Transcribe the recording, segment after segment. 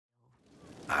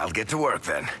I'll get to work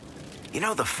then. You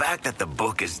know, the fact that the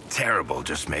book is terrible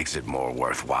just makes it more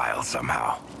worthwhile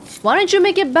somehow. Why don't you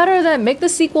make it better then? Make the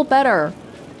sequel better.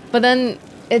 But then,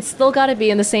 it's still gotta be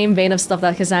in the same vein of stuff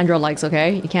that Cassandra likes,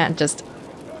 okay? You can't just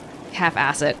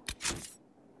half-ass it.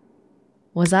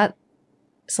 Was that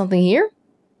something here?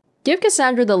 Give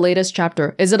Cassandra the latest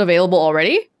chapter. Is it available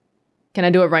already? Can I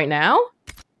do it right now?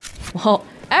 Well,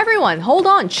 everyone, hold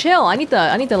on, chill. I need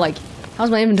to like, how's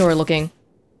my inventory looking?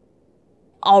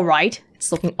 All right,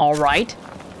 it's looking all right.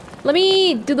 Let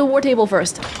me do the war table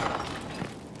first.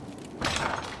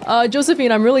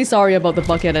 Josephine, I'm really sorry about the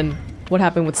bucket and what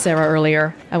happened with Sarah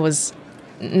earlier. That was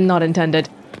not intended.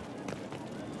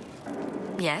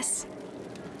 Yes?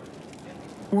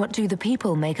 What do the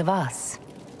people make of us?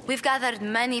 We've gathered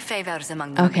many favors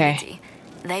among the community.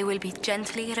 They will be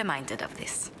gently reminded of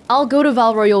this. I'll go to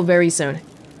Val Royal very soon.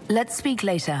 Let's speak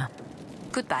later.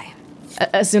 Goodbye.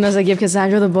 As soon as I give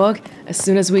Cassandra the book, as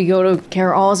soon as we go to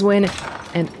Caer Oswin,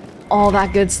 and all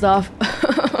that good stuff.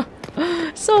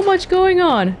 So much going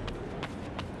on.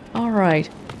 Alright.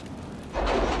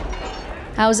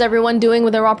 How's everyone doing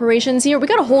with their operations here? We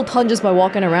got a whole ton just by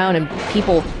walking around, and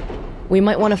people... We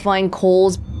might want to find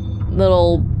Cole's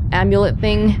little amulet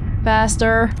thing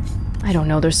faster. I don't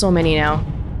know, there's so many now.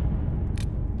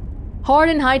 Hard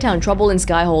in Hightown, Trouble in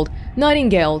Skyhold.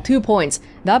 Nightingale, 2 points.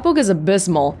 That book is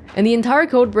abysmal, and the entire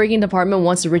code-breaking department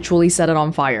wants to ritually set it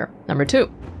on fire. Number 2.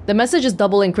 The message is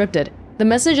double encrypted. The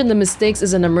message and the mistakes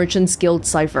is in a Merchant's Guild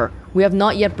cipher. We have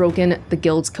not yet broken the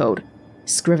Guild's code.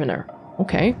 Scrivener.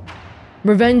 Okay.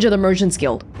 Revenge of the Merchant's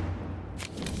Guild.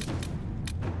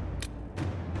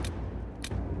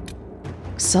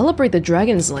 Celebrate the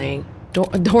dragon slaying.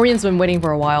 Dorian's been waiting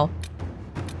for a while.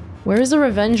 Where is the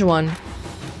revenge one?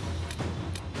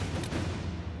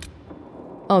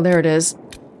 Oh, there it is.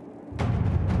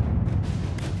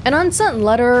 An unsent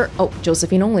letter... Oh,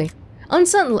 Josephine only.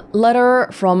 Unsent letter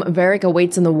from Varric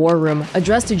awaits in the war room,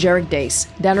 addressed to Jarek Dace,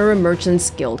 Danarum Merchants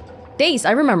Guild. Dace,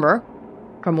 I remember.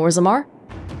 From Orzammar?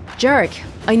 Jarek,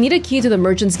 I need a key to the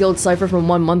Merchants Guild cipher from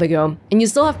 1 month ago, and you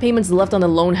still have payments left on the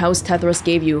loan house Tethras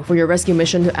gave you for your rescue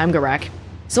mission to Amgarak.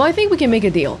 So I think we can make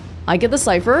a deal. I get the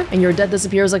cipher, and your debt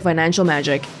disappears like financial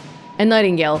magic. And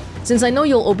Nightingale, since I know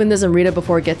you'll open this and read it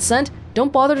before it gets sent,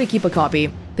 don't bother to keep a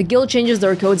copy. The guild changes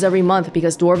their codes every month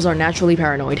because dwarves are naturally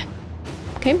paranoid.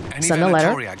 Okay, send a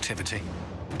letter. Activity?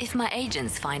 If my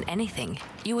agents find anything,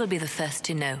 you will be the first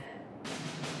to know.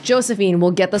 Josephine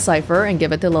will get the cipher and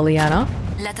give it to Liliana.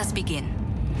 Let us begin.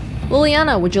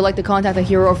 Liliana, would you like to contact the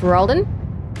hero of Ferelden?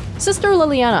 Sister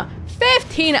Liliana,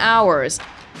 15 hours!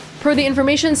 Per the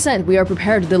information sent, we are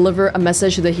prepared to deliver a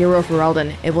message to the hero of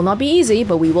Ferelden. It will not be easy,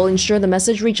 but we will ensure the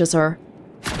message reaches her.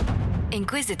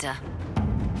 Inquisitor.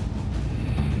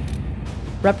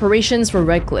 Reparations for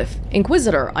Redcliffe.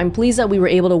 Inquisitor, I'm pleased that we were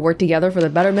able to work together for the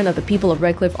betterment of the people of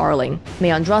Redcliffe Arling. May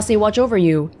Andraste watch over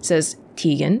you, says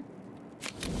Tegan.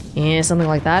 Yeah, something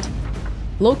like that.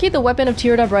 Locate the weapon of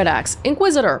Tyrda Brightaxe.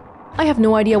 Inquisitor. I have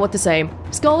no idea what to say.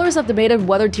 Scholars have debated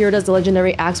whether Tyrda's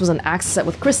legendary axe was an axe set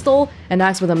with crystal, an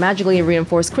axe with a magically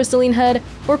reinforced crystalline head,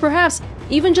 or perhaps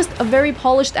even just a very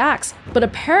polished axe. But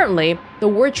apparently, the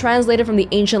word translated from the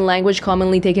ancient language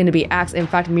commonly taken to be axe in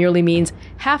fact merely means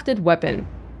hafted weapon.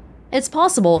 It's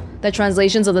possible that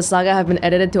translations of the saga have been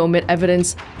edited to omit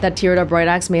evidence that Tyrda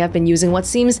Brightaxe may have been using what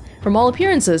seems, from all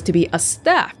appearances, to be a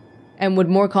staff, and would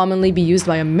more commonly be used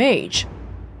by a mage.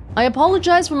 I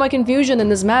apologize for my confusion in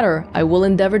this matter. I will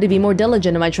endeavor to be more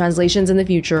diligent in my translations in the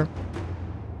future.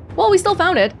 Well, we still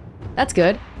found it. That's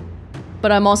good.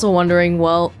 But I'm also wondering,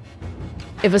 well,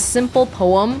 if a simple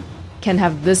poem can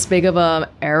have this big of an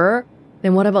error,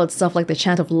 then what about stuff like the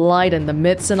Chant of Light and the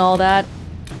myths and all that?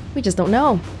 We just don't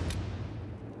know.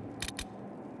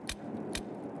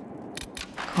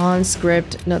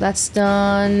 Conscript. No, that's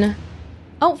done.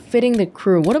 Outfitting the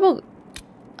crew. What about...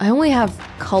 I only have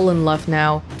Cullen left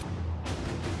now.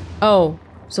 Oh,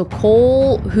 so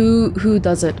Cole, who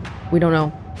does it? We don't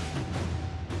know.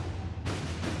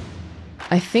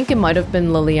 I think it might have been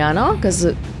Liliana, because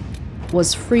it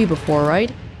was free before,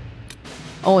 right?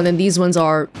 Oh, and then these ones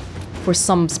are for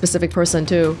some specific person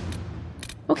too.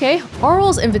 Okay,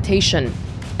 Arl's invitation.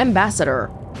 Ambassador.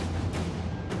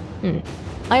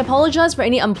 I apologize for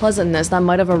any unpleasantness that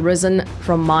might have arisen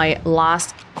from my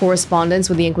last correspondence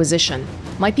with the Inquisition.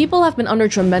 My people have been under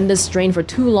tremendous strain for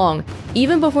too long,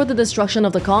 even before the destruction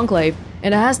of the Conclave,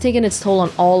 and it has taken its toll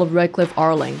on all of Redcliffe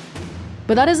Arling.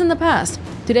 But that is in the past.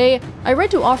 Today, I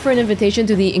write to offer an invitation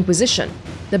to the Inquisition.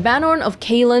 The Banorn of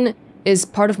Caelin is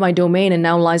part of my domain and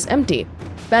now lies empty.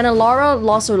 Banalara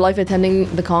lost her life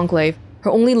attending the Conclave.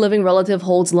 Her only living relative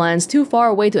holds lands too far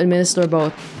away to administer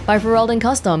both. By Ferelden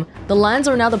custom, the lands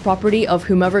are now the property of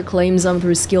whomever claims them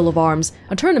through skill of arms.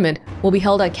 A tournament will be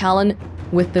held at Callan,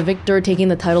 with the victor taking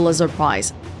the title as their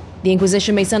prize. The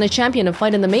Inquisition may send a champion to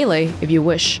fight in the melee if you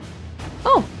wish.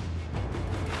 Oh.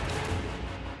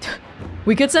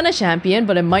 We could send a champion,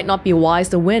 but it might not be wise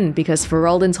to win because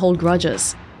Fereldans hold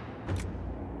grudges.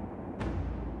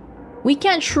 We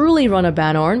can't truly run a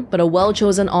Banorn, but a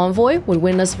well-chosen envoy would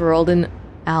win us Ferelden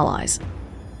allies.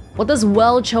 What does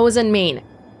well-chosen mean?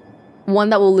 One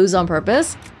that will lose on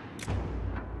purpose?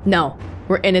 No,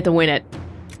 we're in it to win it.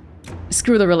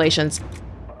 Screw the relations.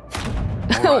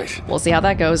 Right. We'll see how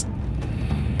that goes.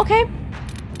 Okay.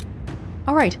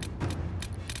 Alright.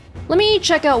 Let me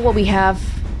check out what we have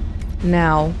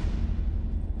now.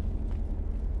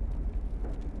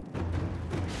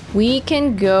 We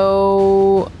can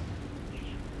go...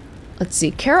 Let's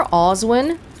see, Caer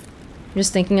Oswin. I'm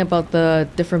just thinking about the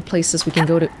different places we can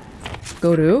go to.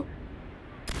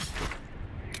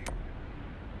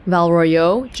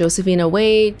 Valroyo, Josephina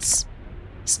Waits,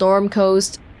 Storm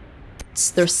Coast.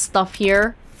 There's stuff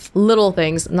here. Little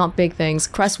things, not big things.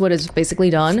 Crestwood is basically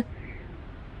done.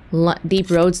 Deep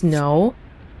Roads, no.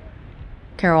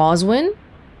 Caer Oswin.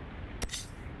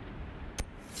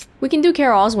 We can do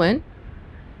Caer Oswin.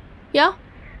 Yeah,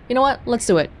 you know what? Let's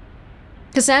do it.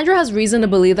 Cassandra has reason to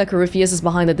believe that Corypheus is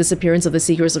behind the disappearance of the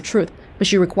Seekers of Truth, but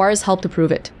she requires help to prove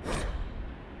it.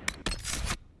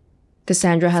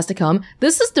 Cassandra has to come.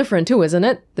 This is different too, isn't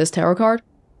it? This tarot card?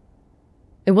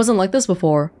 It wasn't like this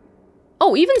before.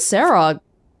 Oh, even Sarah!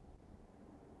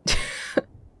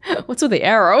 What's with the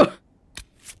arrow?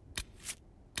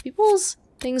 People's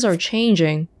things are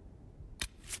changing.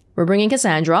 We're bringing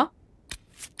Cassandra.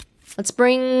 Let's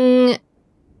bring...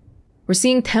 We're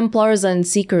seeing Templars and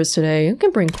Seekers today. We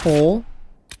can bring Cole.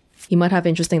 He might have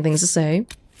interesting things to say.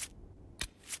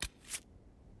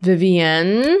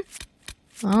 Vivienne.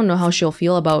 I don't know how she'll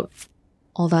feel about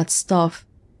all that stuff.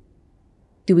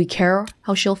 Do we care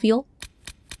how she'll feel?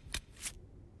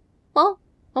 Well,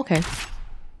 okay.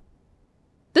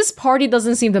 This party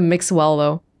doesn't seem to mix well,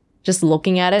 though. Just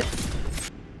looking at it.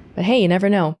 But hey, you never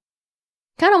know.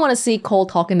 Kinda want to see Cole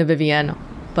talking to Vivienne,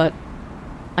 but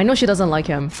I know she doesn't like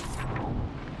him.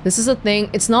 This is a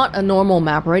thing. It's not a normal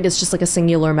map, right? It's just like a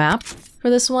singular map for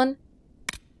this one.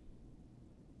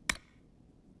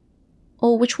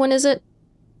 Oh, which one is it?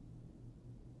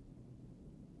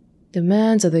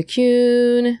 Demands of the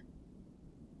Qun.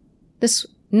 This...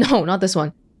 No, not this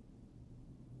one.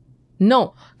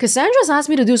 No. Cassandra's asked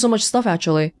me to do so much stuff,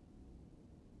 actually.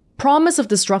 Promise of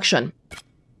Destruction.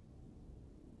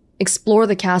 Explore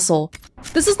the castle.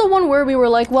 This is the one where we were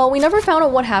like, well, we never found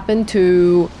out what happened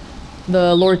to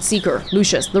the Lord Seeker,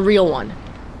 Lucius, the real one.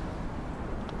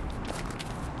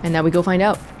 And now we go find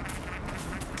out.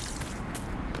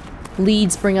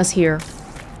 Leads bring us here.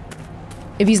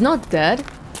 If he's not dead,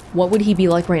 what would he be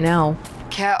like right now?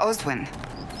 Caer Oswin.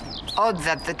 Odd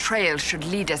that the trail should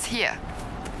lead us here.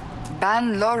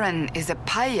 Ban Loren is a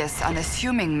pious,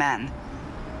 unassuming man.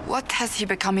 What has he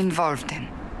become involved in?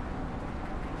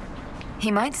 He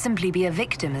might simply be a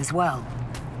victim as well.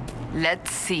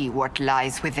 Let's see what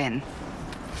lies within.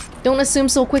 Don't assume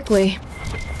so quickly.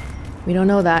 We don't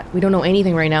know that. We don't know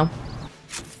anything right now.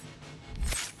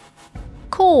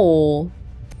 Cole.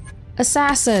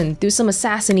 Assassin. Do some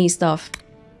assassin-y stuff.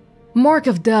 Mark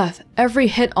of Death. Every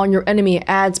hit on your enemy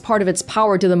adds part of its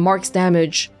power to the mark's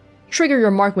damage. Trigger your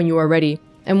mark when you are ready,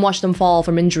 and watch them fall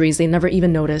from injuries they never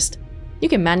even noticed. You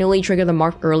can manually trigger the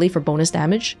mark early for bonus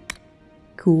damage.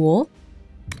 Cool.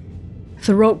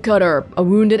 Throat Cutter. A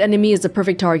wounded enemy is the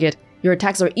perfect target. Your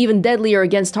attacks are even deadlier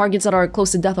against targets that are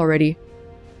close to death already.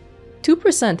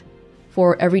 2%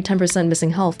 for every 10%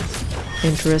 missing health.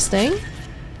 Interesting.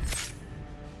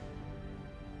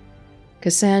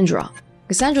 Cassandra.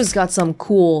 Cassandra's got some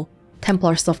cool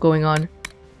Templar stuff going on.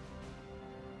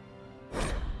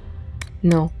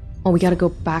 No. Oh, we gotta go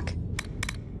back.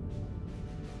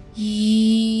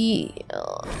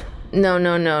 No.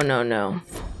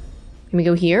 Can we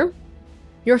go here?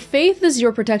 Your faith is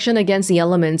your protection against the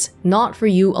elements, not for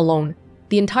you alone.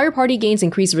 The entire party gains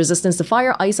increased resistance to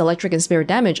fire, ice, electric, and spirit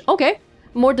damage. Okay,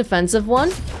 more defensive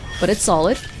one, but it's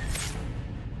solid.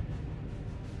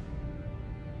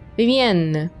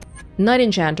 Vivienne. Night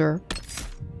Enchanter.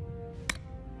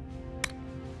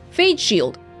 Fade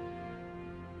Shield.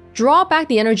 Draw back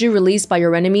the energy released by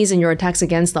your enemies in your attacks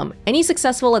against them. Any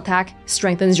successful attack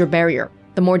strengthens your barrier.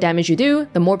 The more damage you do,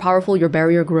 the more powerful your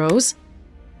barrier grows.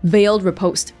 Veiled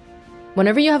Riposte.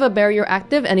 Whenever you have a barrier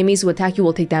active, enemies who attack you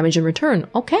will take damage in return.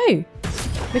 Okay.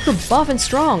 Make her buff and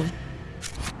strong.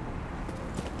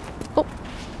 Oh.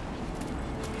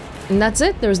 And that's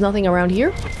it? There's nothing around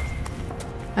here?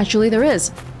 Actually, there is.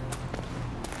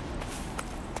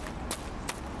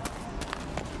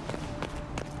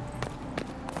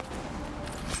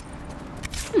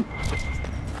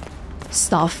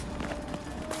 Stuff.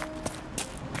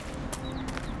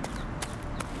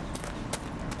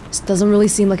 This doesn't really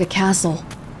seem like a castle.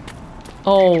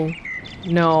 Oh,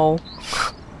 no.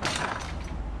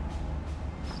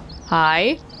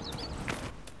 Hi.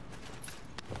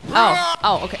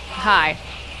 Oh, okay. Hi.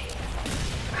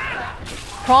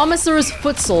 Promiser's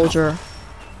foot soldier.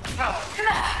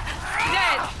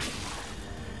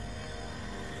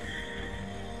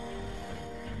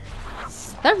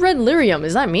 That red lyrium,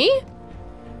 is that me?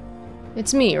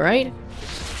 It's me, right?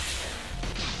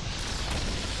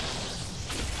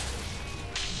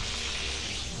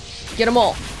 Get them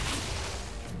all.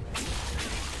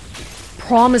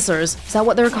 Promisers, is that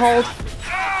what they're called?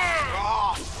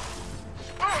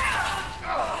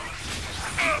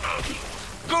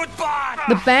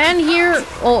 The ban here,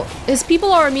 well, his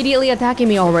people are immediately attacking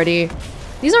me already.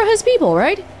 These are his people,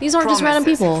 right? These aren't just random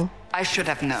people. I should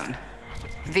have known.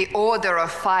 The Order of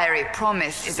Fiery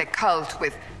Promise is a cult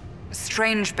with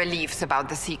strange beliefs about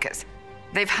the Seekers.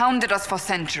 They've hounded us for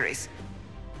centuries.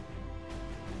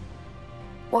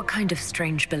 What kind of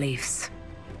strange beliefs?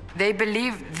 They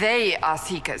believe they are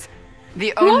Seekers,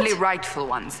 the only rightful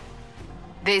ones.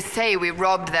 They say we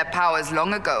robbed their powers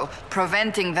long ago,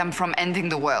 preventing them from ending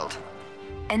the world.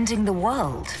 Ending the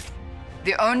world?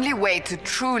 The only way to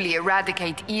truly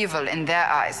eradicate evil in their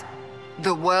eyes.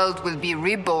 The world will be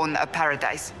reborn a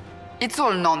paradise. It's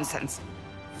all nonsense.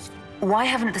 Why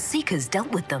haven't the Seekers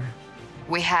dealt with them?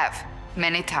 We have,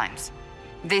 many times.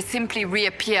 They simply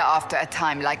reappear after a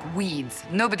time like weeds.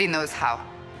 Nobody knows how.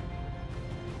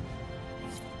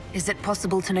 Is it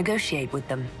possible to negotiate with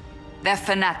them? They're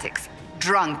fanatics,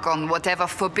 drunk on whatever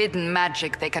forbidden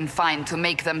magic they can find to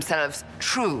make themselves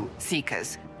true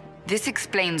Seekers. This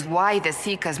explains why the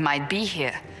Seekers might be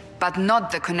here, but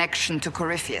not the connection to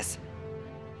Corypheus.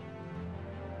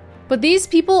 But these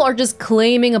people are just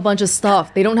claiming a bunch of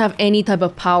stuff. They don't have any type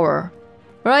of power,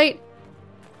 right?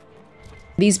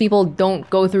 These people don't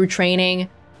go through training,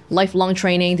 lifelong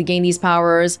training to gain these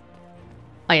powers,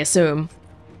 I assume.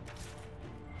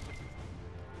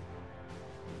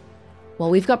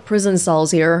 Well, we've got prison cells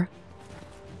here.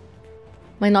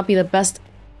 Might not be the best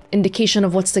indication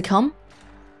of what's to come.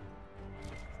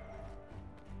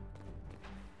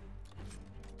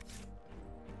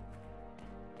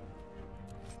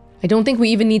 I don't think we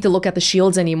even need to look at the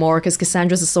shields anymore because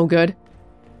Cassandra's is so good.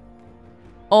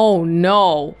 Oh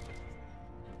no!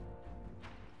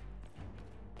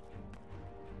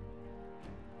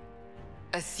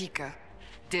 A Seeker.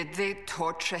 Did they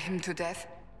torture him to death?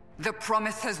 The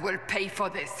Promisers will pay for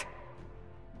this.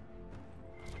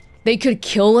 They could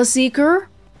kill a Seeker?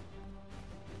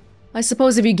 I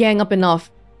suppose if you gang up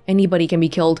enough, anybody can be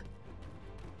killed.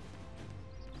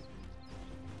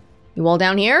 You all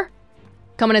down here?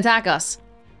 Come and attack us.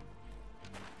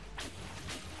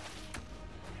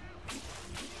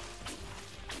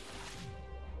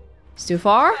 It's too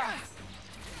far?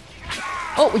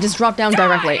 Oh, we just dropped down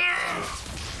directly.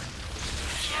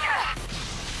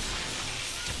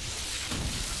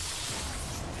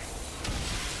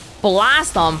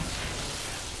 Blast them!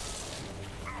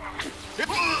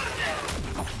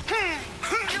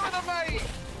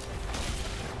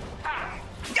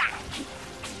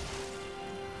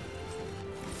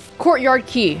 Courtyard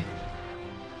key.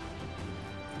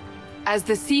 As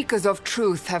the Seekers of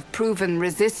Truth have proven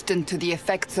resistant to the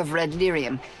effects of red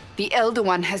lyrium, the Elder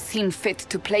One has seen fit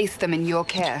to place them in your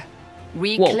care.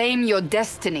 Reclaim your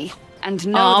destiny, and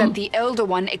know that the Elder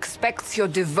One expects your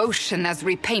devotion as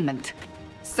repayment.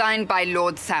 Signed by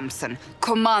Lord Samson,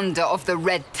 commander of the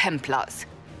Red Templars.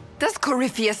 Does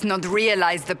Corypheus not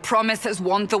realize the Promisers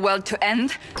want the world to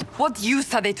end? What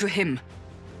use are they to him?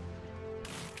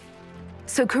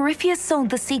 So Corypheus sold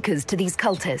the Seekers to these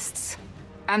cultists.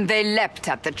 And they leapt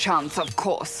at the chance, of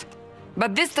course.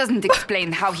 But this doesn't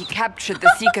explain how he captured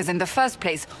the Seekers in the first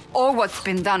place, or what's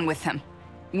been done with them.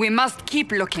 We must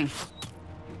keep looking.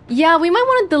 Yeah, we might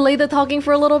want to delay the talking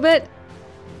for a little bit.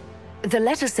 The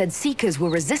letter said Seekers were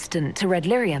resistant to red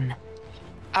lyrium.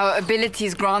 Our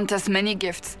abilities grant us many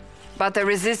gifts, but a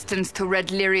resistance to red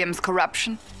lyrium's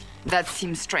corruption? That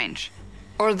seems strange.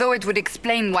 Although it would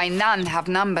explain why none have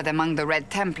numbered among the Red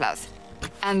Templars.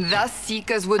 And thus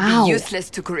Seekers would be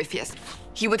useless to Corypheus.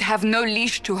 He would have no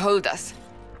leash to hold us.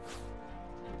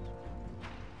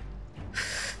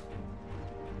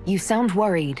 You sound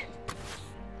worried.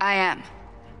 I am.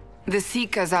 The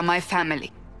Seekers are my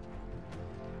family.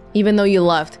 Even though you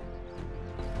left.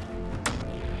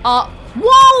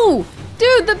 Whoa!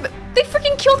 Dude, they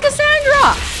freaking killed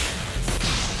Cassandra!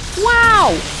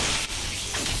 Wow!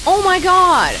 Oh my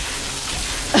god!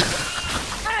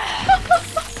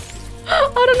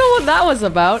 I don't know what that was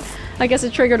about. I guess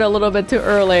it triggered a little bit too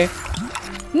early.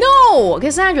 No!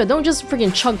 Cassandra, don't just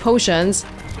freaking chug potions.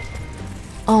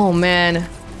 Oh man.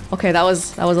 Okay, that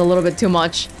was a little bit too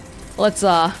much. Let's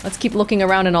keep looking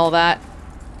around and all that.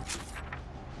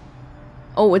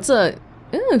 Oh, it's a...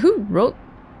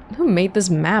 Who made this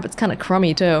map? It's kind of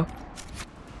crummy too.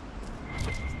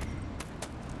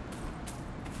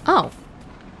 Oh.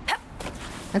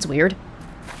 That's weird.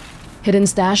 Hidden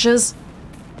stashes?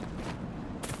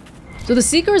 So the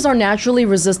Seekers are naturally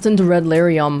resistant to red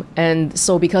lyrium, and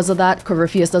so because of that,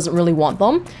 Corypheus doesn't really want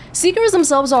them. Seekers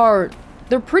themselves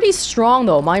they're pretty strong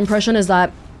though. My impression is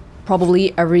that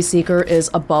probably every Seeker is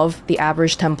above the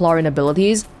average Templar in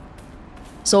abilities.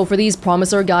 So for these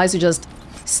Promiser guys who just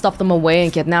stuff them away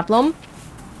and kidnap them,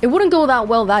 it wouldn't go that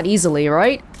well that easily,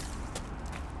 right?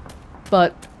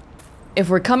 But if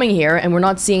we're coming here and we're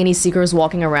not seeing any Seekers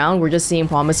walking around, we're just seeing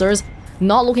Promisers,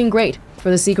 not looking great for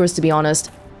the Seekers, to be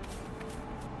honest.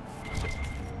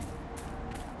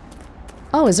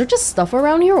 Oh, is there just stuff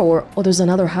around here, or... Oh, there's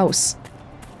another house.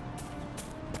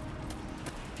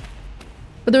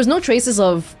 But there's no traces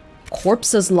of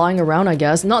corpses lying around, I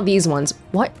guess. Not these ones.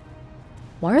 What?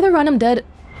 Why are there random dead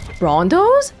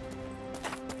Brontos?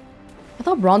 I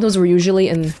thought Brontos were usually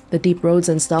in the deep roads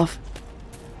and stuff.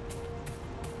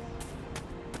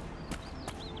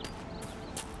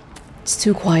 It's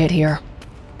too quiet here.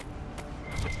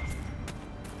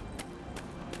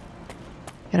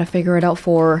 Gotta figure it out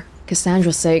for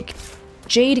Cassandra's sake.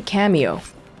 Jade cameo.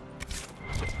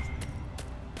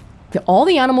 Yeah, all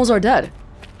the animals are dead.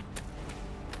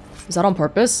 Is that on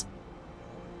purpose?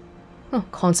 Oh,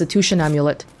 Constitution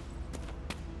amulet.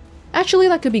 Actually,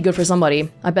 that could be good for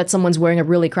somebody. I bet someone's wearing a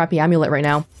really crappy amulet right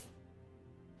now.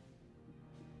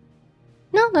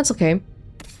 No, that's okay.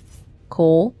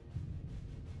 Coal.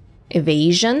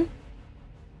 Evasion.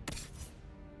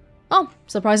 Oh,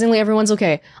 surprisingly everyone's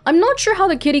okay. I'm not sure how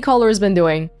the kitty collar has been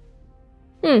doing.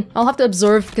 I'll have to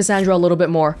observe Cassandra a little bit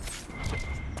more.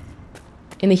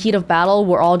 In the heat of battle,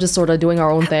 we're all just sort of doing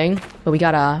our own thing, but we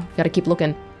gotta keep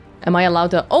looking. Am I allowed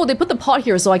to... Oh, they put the pot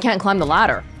here so I can't climb the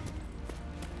ladder.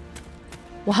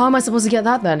 Well, how am I supposed to get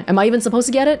that then? Am I even supposed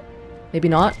to get it? Maybe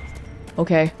not.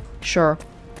 Okay, sure.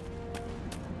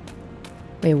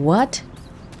 Wait, what?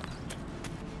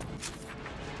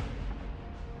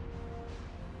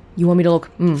 You want me to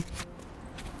look...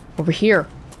 Over here.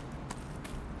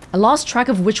 I lost track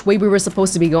of which way we were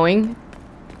supposed to be going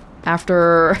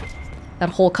after that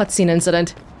whole cutscene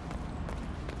incident.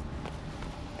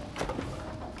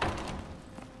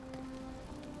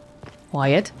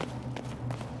 Quiet.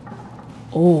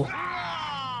 Oh.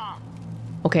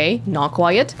 Okay, not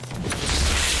quiet.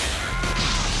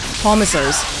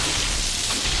 Promisers.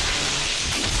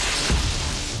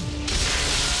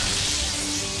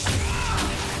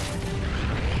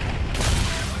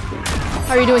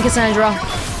 How are you doing, Cassandra?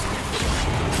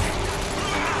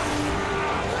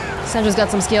 Cassandra's got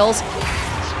some skills.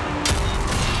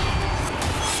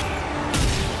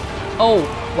 Oh,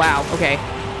 wow, okay.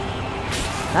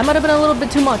 That might have been a little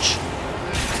bit too much.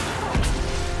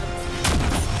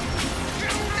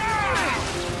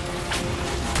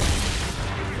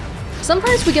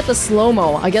 Sometimes we get the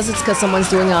slow-mo. I guess it's because someone's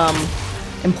doing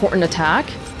important attack.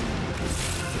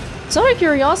 It's out of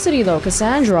curiosity though,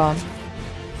 Cassandra.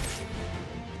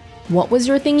 What was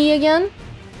your thingy again?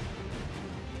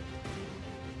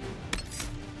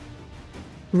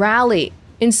 Rally.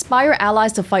 Inspire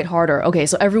allies to fight harder. Okay,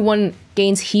 so everyone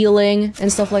gains healing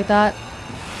and stuff like that.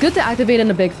 Good to activate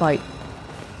in a big fight.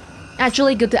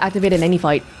 Actually, good to activate in any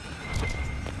fight.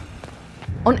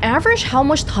 On average, how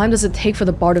much time does it take for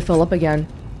the bar to fill up again?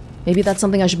 Maybe that's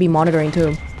something I should be monitoring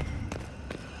too.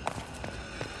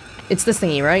 It's this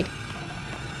thingy, right?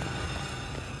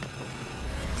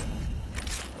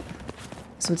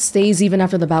 So it stays even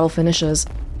after the battle finishes.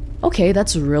 Okay,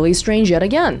 that's really strange yet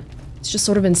again. It's just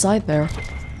sort of inside there.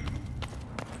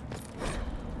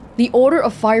 The Order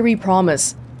of Fiery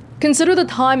Promise. Consider the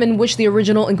time in which the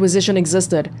original Inquisition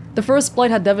existed. The First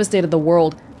Blight had devastated the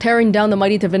world, tearing down the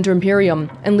mighty Tevinter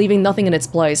Imperium and leaving nothing in its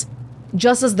place.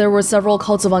 Just as there were several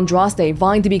cults of Andraste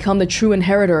vying to become the true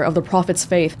inheritor of the Prophet's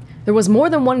faith, there was more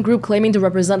than one group claiming to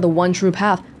represent the one true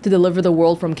path to deliver the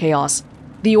world from chaos.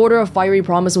 The Order of Fiery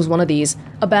Promise was one of these,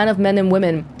 a band of men and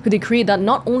women who decreed that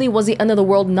not only was the end of the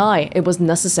world nigh, it was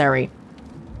necessary.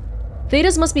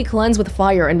 Thedas must be cleansed with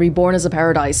fire and reborn as a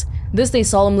paradise. This they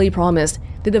solemnly promised.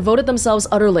 They devoted themselves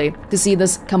utterly to see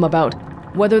this come about.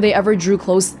 Whether they ever drew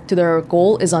close to their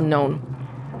goal is unknown.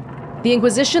 The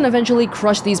Inquisition eventually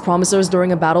crushed these promisers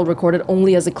during a battle recorded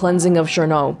only as a cleansing of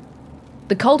Chernow.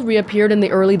 The cult reappeared in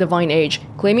the early Divine Age,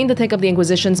 claiming to take up the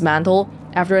Inquisition's mantle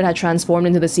after it had transformed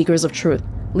into the Seekers of Truth,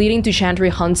 leading to chantry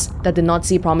hunts that did not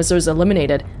see promisers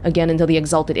eliminated again until the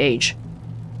Exalted Age.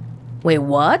 Wait,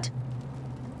 what?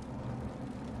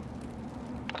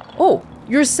 Oh,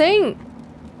 you're saying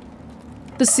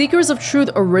the Seekers of Truth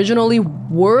originally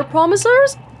were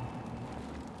promisers?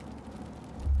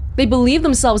 They believe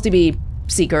themselves to be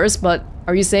Seekers, but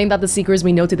are you saying that the Seekers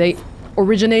we know today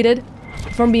originated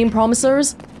from being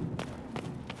promisers?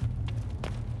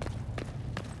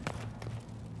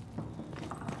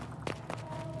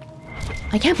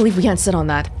 I can't believe we can't sit on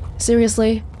that.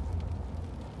 Seriously?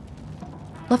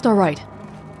 Left or right?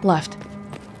 Left.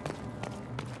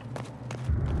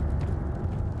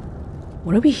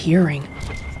 What are we hearing?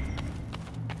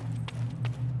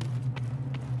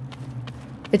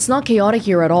 It's not chaotic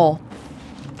here at all.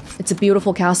 It's a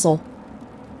beautiful castle.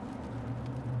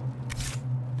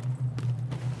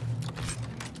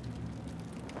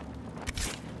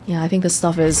 Yeah, I think this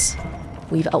stuff is...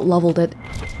 we've out-leveled it.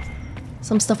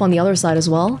 Some stuff on the other side as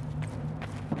well.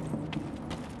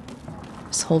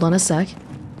 Just hold on a sec.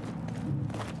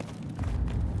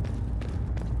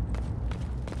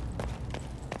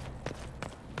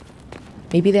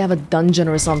 Maybe they have a dungeon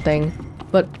or something.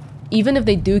 But even if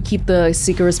they do keep the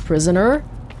Seekers prisoner,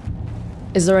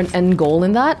 is there an end goal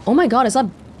in that? Oh my god, is that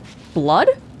blood?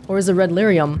 Or is it red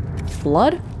lyrium?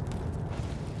 Blood?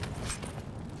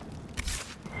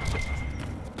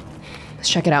 Let's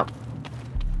check it out.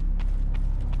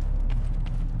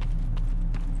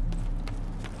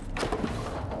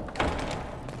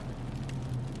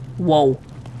 Whoa.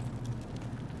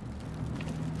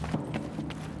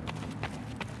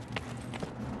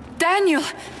 Daniel!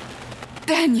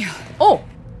 Daniel! Oh!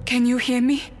 Can you hear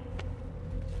me?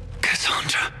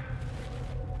 Cassandra.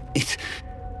 It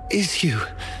is you.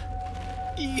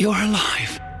 You're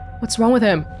alive. What's wrong with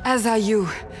him? As are you.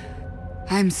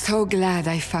 I'm so glad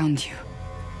I found you.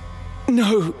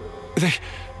 No, they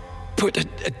put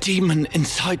a demon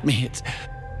inside me. It's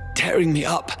tearing me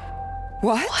up.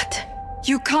 What?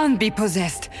 You can't be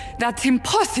possessed. That's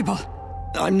impossible.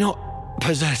 I'm not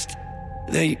possessed.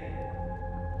 They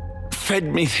fed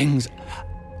me things.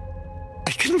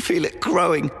 I can feel it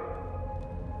growing.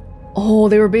 Oh,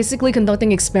 they were basically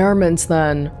conducting experiments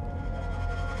then.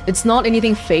 It's not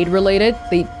anything Fade related.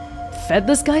 They fed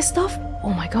this guy stuff?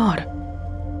 Oh my god.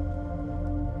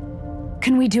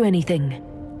 Can we do anything?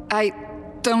 I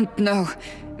don't know.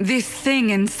 This thing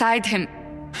inside him...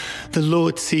 The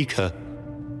Lord Seeker.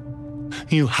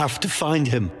 You have to find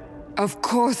him. Of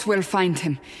course we'll find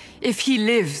him. If he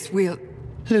lives, we'll...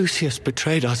 Lucius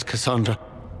betrayed us, Cassandra.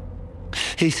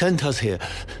 He sent us here,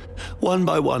 one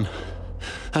by one.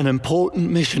 An important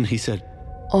mission, he said.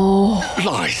 Oh.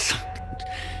 Lies.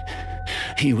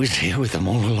 He was here with them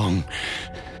all along.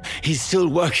 He's still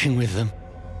working with them.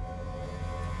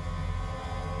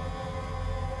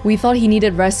 We thought he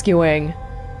needed rescuing.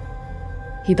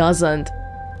 He doesn't.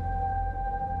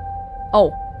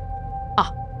 Oh.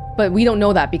 Ah. But we don't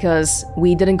know that because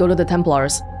we didn't go to the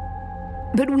Templars.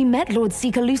 But we met Lord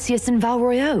Seeker Lucius in Val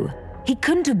Royeaux. He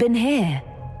couldn't have been here.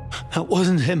 That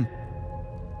wasn't him.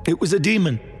 It was a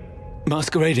demon.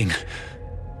 Masquerading.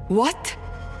 What?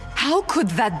 How could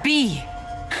that be?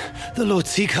 The Lord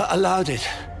Seeker allowed it.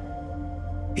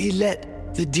 He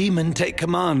let the demon take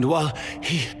command while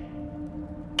he...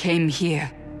 came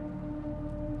here.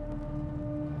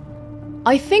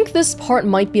 I think this part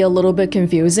might be a little bit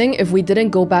confusing if we didn't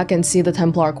go back and see the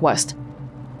Templar quest.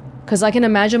 Because I can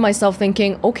imagine myself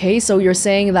thinking, okay, so you're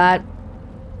saying that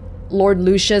Lord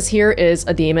Lucius here is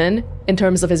a demon in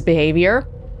terms of his behavior,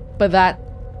 but that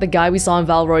the guy we saw in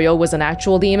Val Royeaux was an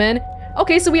actual demon?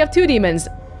 Okay, so we have two demons.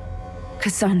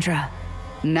 Cassandra.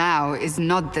 Now is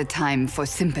not the time for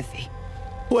sympathy.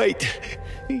 Wait.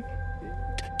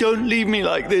 Don't leave me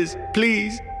like this,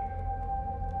 please.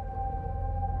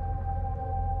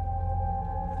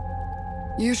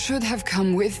 You should have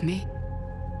come with me.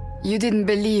 You didn't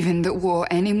believe in the war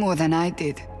any more than I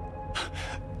did.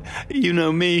 You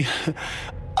know me.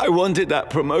 I wanted that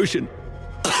promotion.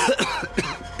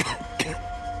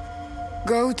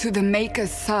 Go to the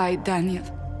Maker's side, Daniel.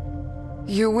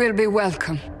 You will be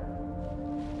welcome.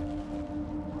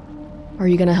 Are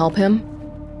you gonna help him?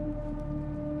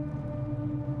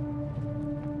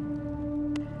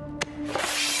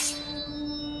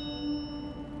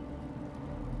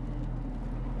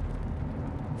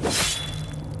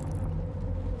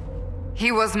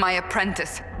 He was my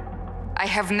apprentice. I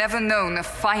have never known a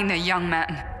finer young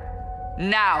man.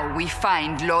 Now we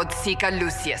find Lord Seeker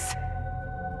Lucius.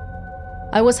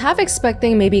 I was half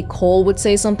expecting maybe Cole would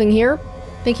say something here.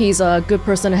 I think he's a good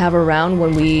person to have around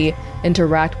when we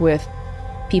interact with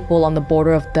people on the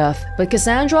border of death. But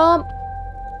Cassandra,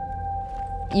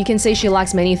 you can say she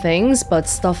lacks many things, but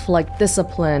stuff like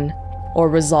discipline or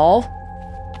resolve,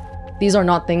 these are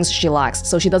not things she lacks.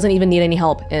 So she doesn't even need any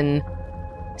help in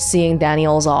seeing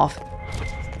Daniels off.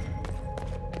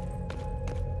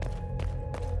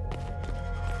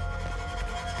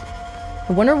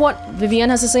 I wonder what Vivienne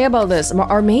has to say about this.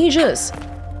 Our mages!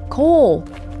 Cole!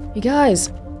 You guys!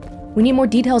 We need more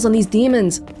details on these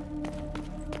demons.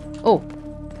 Oh.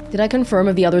 Did I confirm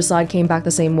if the other side came back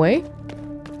the same way?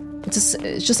 It's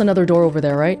just another door over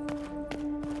there, right?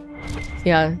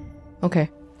 Yeah. Okay.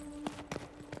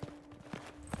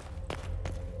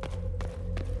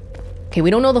 Okay, we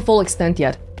don't know the full extent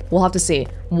yet. We'll have to see.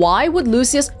 Why would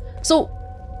Lucius... So...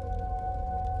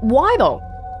 Why, though?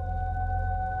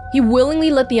 He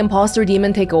willingly let the imposter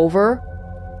demon take over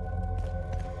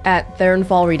at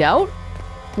Therenfall Redoubt?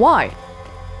 Why?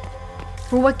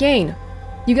 For what gain?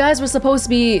 You guys were supposed to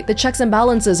be the checks and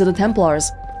balances of the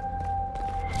Templars.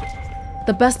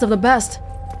 The best of the best.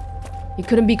 You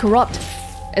couldn't be corrupt,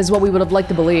 is what we would have liked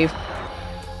to believe.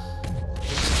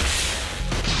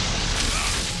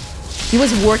 He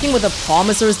was working with the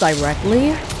Promisers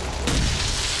directly?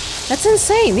 That's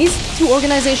insane. These two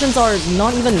organizations are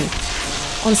not even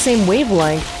on the same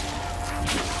wavelength.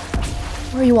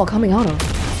 Where are you all coming out of?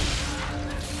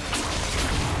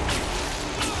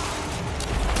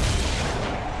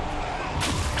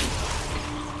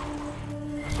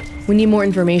 We need more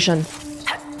information.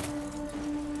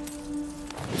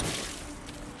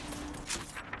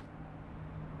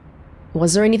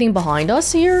 Was there anything behind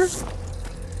us here?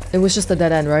 It was just a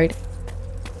dead end, right?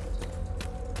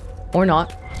 Or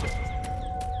not.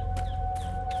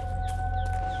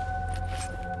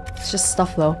 It's just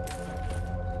stuff, though.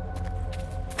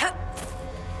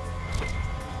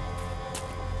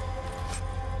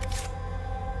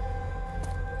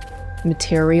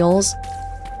 Materials.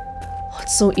 Oh,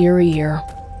 it's so eerie here.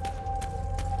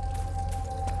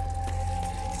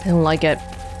 I don't like it.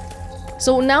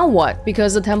 So now what?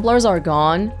 Because the Templars are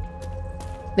gone.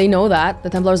 They know that. The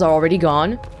Templars are already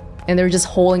gone. And they're just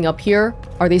holding up here.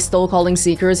 Are they still calling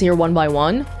Seekers here one by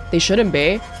one? They shouldn't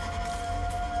be.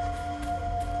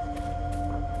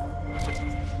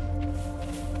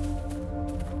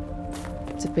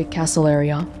 It's a big castle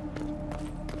area.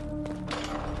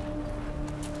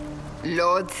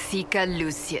 Lord Seeker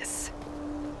Lucius.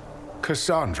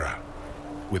 Cassandra,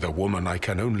 with a woman I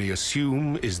can only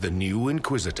assume is the new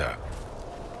Inquisitor.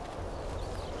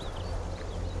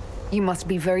 You must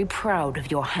be very proud of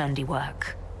your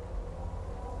handiwork.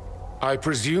 I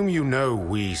presume you know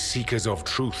we Seekers of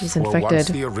Truth were once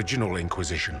the original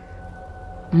Inquisition.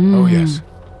 Oh yes.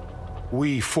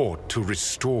 We fought to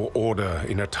restore order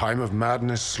in a time of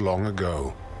madness long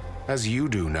ago, as you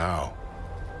do now.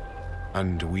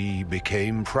 And we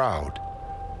became proud.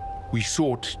 We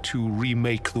sought to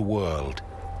remake the world,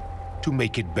 to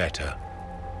make it better.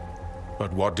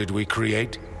 But what did we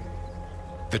create?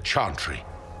 The Chantry,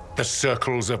 the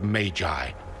Circles of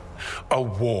Magi, a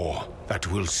war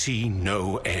that will see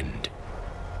no end.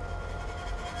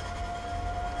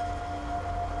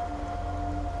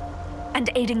 And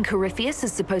aiding Corypheus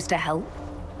is supposed to help?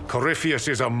 Corypheus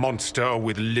is a monster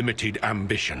with limited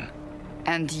ambition.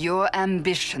 And your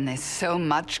ambition is so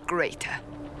much greater.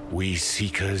 We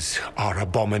Seekers are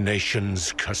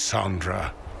abominations,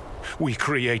 Cassandra. We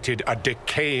created a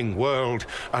decaying world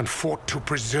and fought to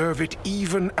preserve it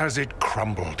even as it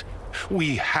crumbled.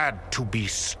 We had to be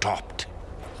stopped.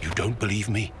 You don't believe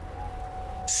me?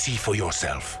 See for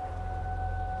yourself.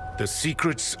 The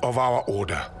secrets of our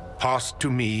order passed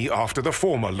to me after the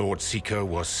former Lord Seeker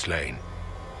was slain.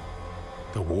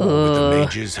 The war with the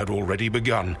mages had already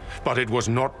begun, but it was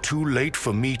not too late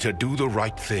for me to do the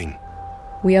right thing.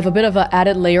 We have a bit of an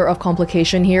added layer of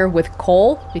complication here with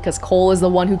Cole, because Cole is the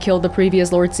one who killed the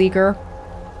previous Lord Seeker.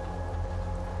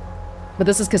 But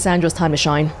this is Cassandra's time to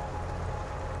shine.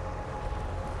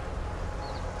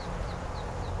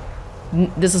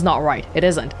 This is not right. It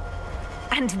isn't.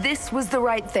 And this was the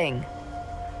right thing.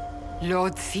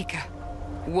 Lord Seeker,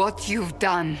 what you've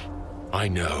done... I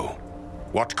know.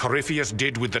 What Corypheus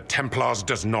did with the Templars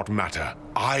does not matter.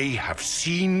 I have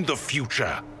seen the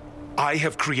future. I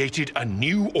have created a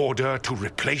new order to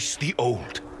replace the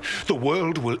old. The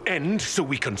world will end so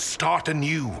we can start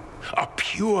anew. A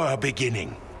pure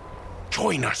beginning.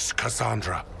 Join us,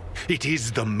 Cassandra. It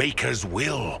is the Maker's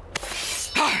will.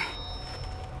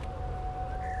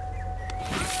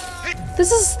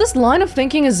 This line of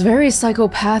thinking is very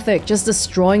psychopathic, just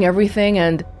destroying everything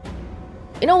and...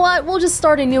 You know what? We'll just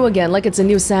start anew again, like it's a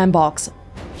new sandbox.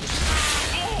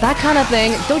 That kind of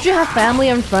thing. Don't you have family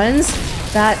and friends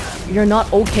that you're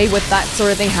not okay with that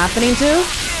sort of thing happening to?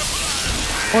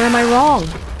 Or am I wrong?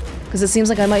 Because it seems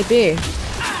like I might be.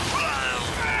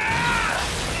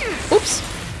 Oops.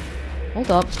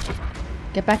 Hold up.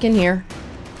 Get back in here.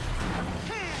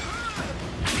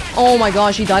 Oh my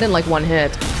gosh, he died in like one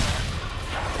hit.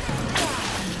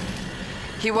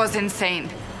 He was insane.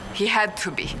 He had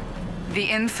to be. The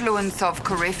influence of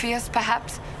Corypheus,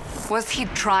 perhaps? Was he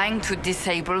trying to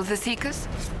disable the Seekers?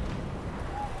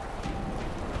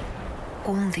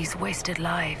 All these wasted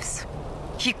lives.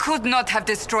 He could not have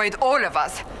destroyed all of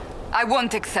us. I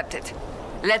won't accept it.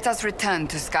 Let us return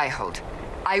to Skyhold.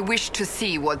 I wish to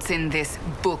see what's in this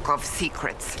book of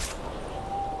secrets.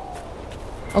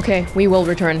 Okay, we will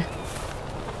return.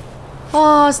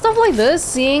 Stuff like this,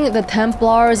 seeing the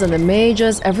Templars and the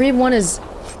Mages, everyone is...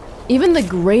 Even the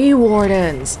Grey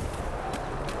Wardens.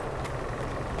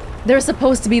 They're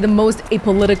supposed to be the most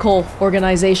apolitical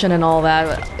organization and all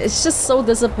that. It's just so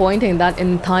disappointing that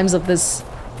in times of this...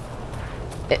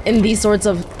 In these sorts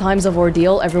of times of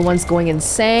ordeal, everyone's going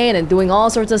insane and doing all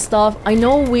sorts of stuff. I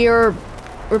know we're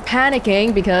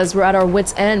panicking because we're at our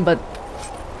wits' end, but...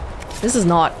 This is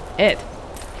not it.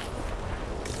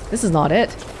 This is not it.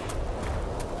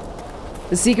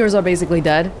 The Seekers are basically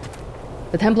dead.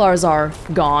 The Templars are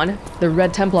gone. The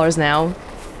Red Templars now.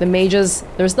 The Mages,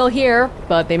 they're still here,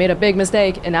 but they made a big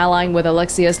mistake in allying with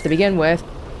Alexius to begin with.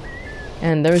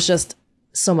 And there's just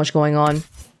so much going on.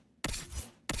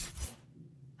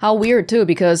 How weird too,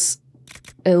 because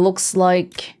it looks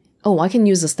like... Oh, I can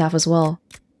use the staff as well.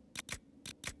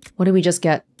 What did we just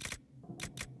get?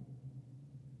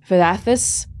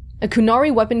 Thedas? A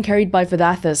Kunari weapon carried by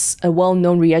Thedas, a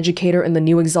well-known re-educator in the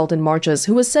New Exalted Marches,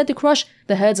 who was said to crush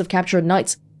the heads of captured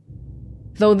knights.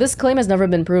 Though this claim has never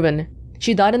been proven.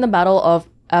 She died in the Battle of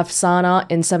Afsana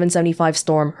in 775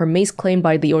 Storm, her mace claimed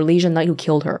by the Orlesian knight who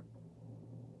killed her.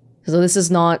 So this is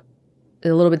not a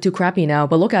little bit too crappy now,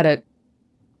 but look at it.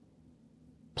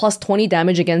 Plus 20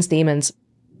 damage against demons.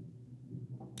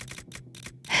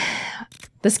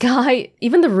 This guy,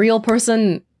 even the real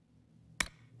person...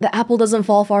 The apple doesn't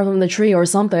fall far from the tree or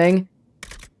something.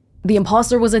 The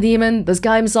imposter was a demon. This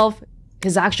guy himself,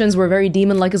 his actions were very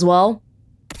demon-like as well.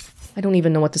 I don't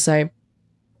even know what to say.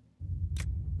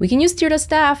 We can use Thedas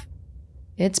staff.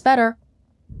 It's better.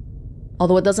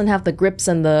 Although it doesn't have the grips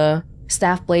and the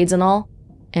staff blades and all.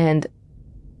 And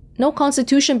no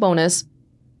constitution bonus.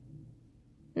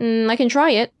 I can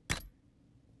try it.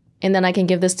 And then I can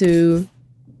give this to...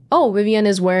 Oh, Vivian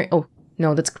is wearing... Oh,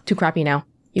 no, that's too crappy now.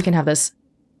 You can have this.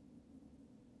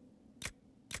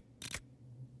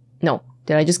 No.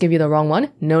 Did I just give you the wrong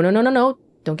one? No, no, no, no, no.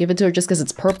 Don't give it to her just because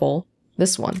it's purple.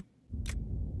 This one.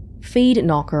 Fade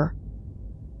Knocker.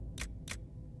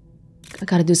 I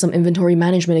gotta do some inventory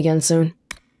management again soon.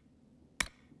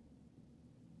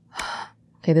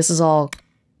 Okay, this is all...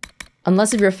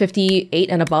 Unless if you're 58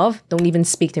 and above, don't even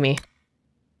speak to me.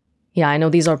 Yeah, I know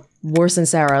these are worse than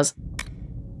Sarah's.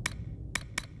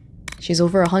 She's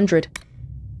over 100.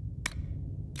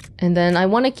 And then I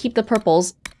want to keep the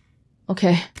purples.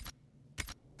 Okay.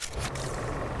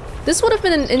 This would have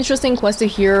been an interesting quest to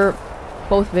hear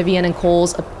both Vivian and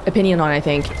Cole's opinion on, I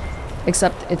think.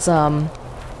 Except it's,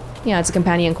 yeah, it's a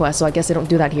companion quest, so I guess they don't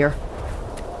do that here.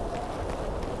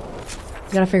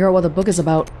 Gotta figure out what the book is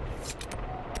about.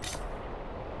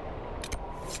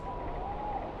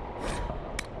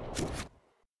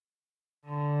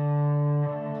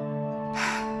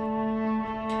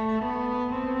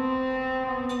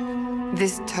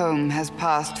 This tome has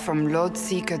passed from Lord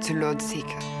Seeker to Lord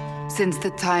Seeker since the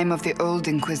time of the old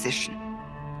Inquisition.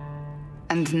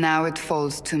 And now it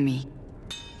falls to me.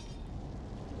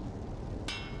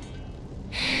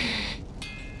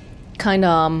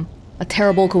 Kinda, a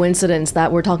terrible coincidence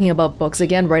that we're talking about books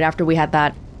again right after we had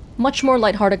that much more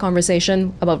lighthearted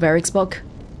conversation about Varric's book.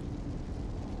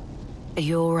 Are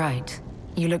you alright?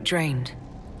 You look drained.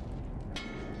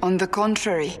 On the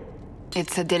contrary,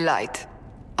 it's a delight.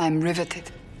 I'm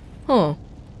riveted. Huh.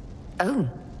 Oh,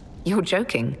 you're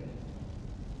joking.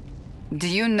 Do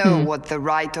you know what the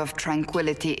Rite of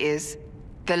Tranquility is?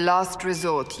 The last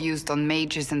resort used on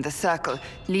mages in the Circle,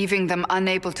 leaving them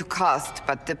unable to cast,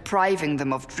 but depriving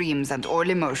them of dreams and all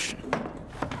emotion.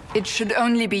 It should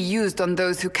only be used on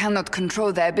those who cannot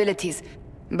control their abilities,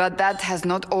 but that has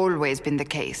not always been the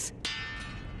case.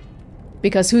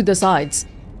 Because who decides?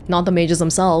 Not the mages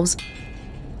themselves.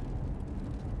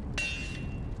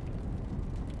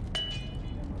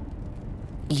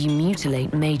 You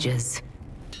mutilate mages.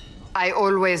 I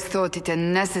always thought it a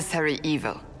necessary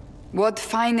evil. What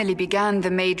finally began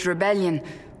the Mage Rebellion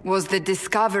was the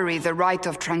discovery the Rite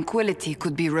of Tranquility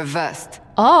could be reversed.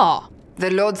 Ah!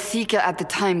 The Lord Seeker at the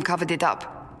time covered it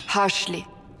up, harshly.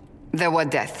 There were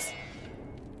deaths.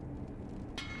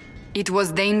 It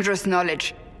was dangerous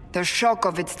knowledge, the shock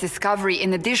of its discovery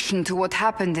in addition to what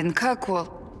happened in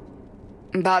Kirkwall.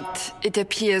 But it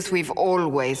appears we've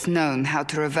always known how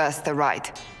to reverse the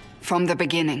Rite, from the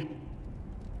beginning.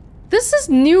 This is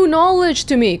new knowledge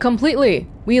to me, completely.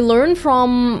 We learned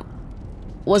from...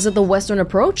 was it the Western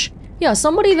approach? Yeah,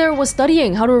 somebody there was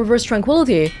studying how to reverse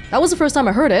tranquility. That was the first time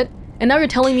I heard it. And now you're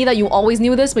telling me that you always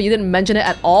knew this, but you didn't mention it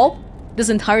at all? This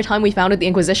entire time we founded the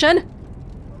Inquisition?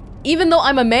 Even though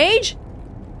I'm a mage?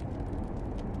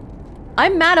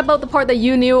 I'm mad about the part that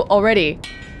you knew already.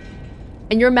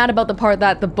 And you're mad about the part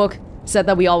that the book said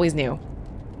that we always knew.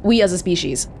 We as a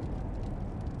species.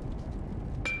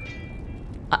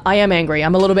 I am angry.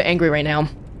 I'm a little bit angry right now.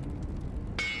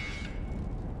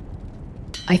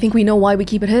 I think we know why we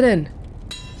keep it hidden.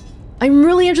 I'm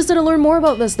really interested to learn more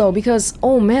about this though, because,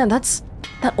 oh man, that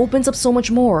opens up so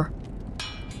much more.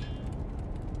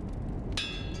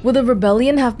 Would the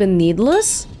rebellion have been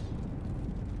needless?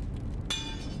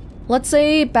 Let's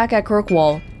say back at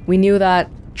Kirkwall, we knew that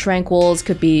tranquils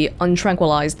could be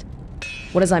untranquilized.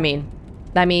 What does that mean?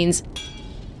 That means...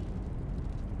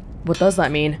 what does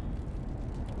that mean?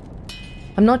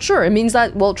 I'm not sure. It means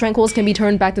that, well, tranquils can be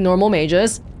turned back to normal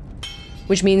mages,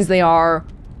 which means they are...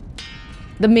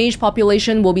 the mage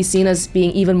population will be seen as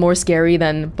being even more scary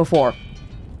than before.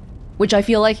 Which I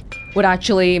feel like would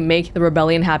actually make the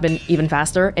rebellion happen even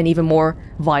faster and even more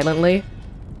violently.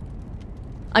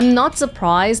 I'm not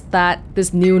surprised that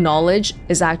this new knowledge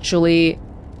is actually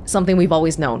something we've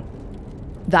always known.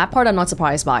 That part I'm not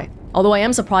surprised by. Although I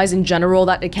am surprised in general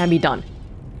that it can be done.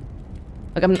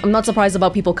 Like, I'm not surprised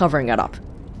about people covering it up.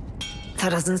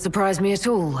 That doesn't surprise me at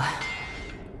all.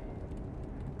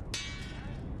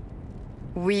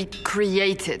 We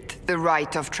created the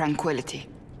Rite of Tranquility.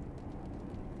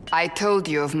 I told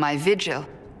you of my vigil,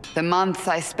 the months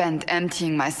I spent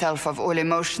emptying myself of all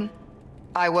emotion.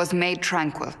 I was made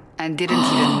tranquil and didn't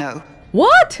even know.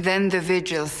 What? Then the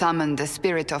vigil summoned the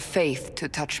spirit of faith to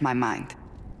touch my mind.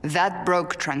 That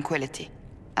broke tranquility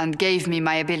and gave me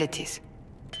my abilities.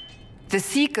 The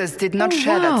Seekers did not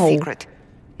share that secret.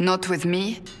 Not with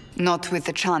me, not with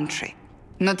the Chantry,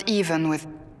 not even with...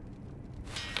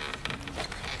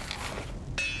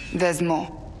 There's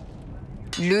more.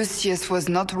 Lucius was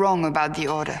not wrong about the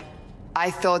Order.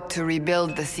 I thought to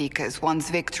rebuild the Seekers once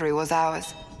victory was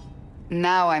ours.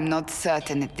 Now I'm not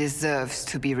certain it deserves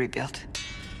to be rebuilt.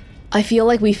 I feel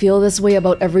like we feel this way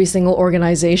about every single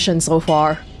organization so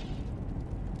far.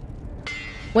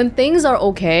 When things are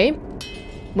okay,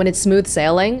 when it's smooth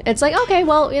sailing, it's like, okay,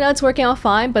 well, you know, it's working out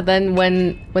fine, but then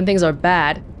when things are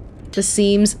bad, the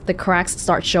seams, the cracks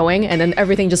start showing, and then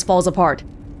everything just falls apart.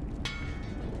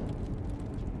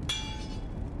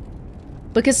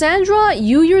 But Cassandra,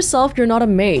 you yourself, you're not a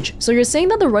mage, so you're saying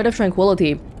that the Rite of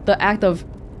Tranquility, the act of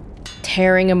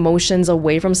tearing emotions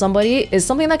away from somebody, is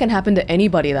something that can happen to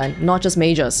anybody then, not just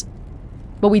mages.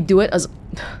 But we do it as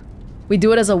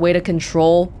a way to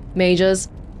control mages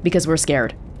because we're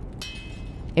scared.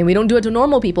 And we don't do it to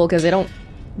normal people because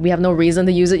we have no reason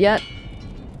to use it yet.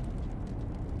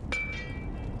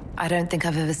 I don't think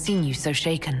I've ever seen you so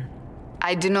shaken.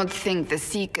 I do not think the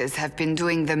Seekers have been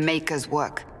doing the Maker's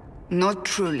work. Not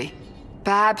truly.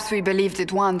 Perhaps we believed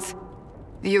it once.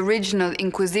 The original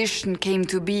Inquisition came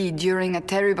to be during a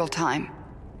terrible time.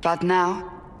 But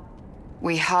now,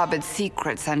 we harbored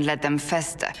secrets and let them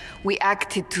fester. We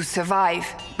acted to survive,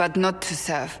 but not to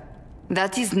serve.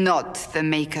 That is not the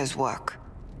Maker's work.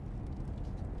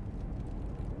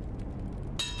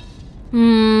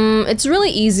 It's really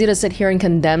easy to sit here and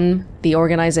condemn the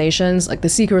organizations, like the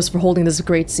Seekers, for holding this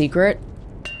great secret.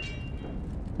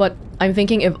 But I'm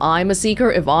thinking, if I'm a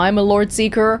Seeker, if I'm a Lord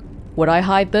Seeker, would I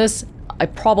hide this? I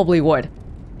probably would.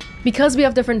 Because we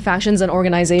have different factions and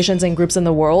organizations and groups in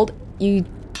the world, you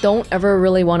don't ever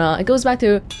really wanna... It goes back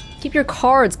to, keep your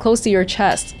cards close to your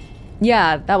chest.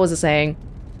 Yeah, that was a saying.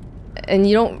 And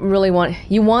you don't really want...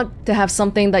 You want to have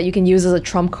something that you can use as a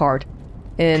trump card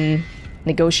in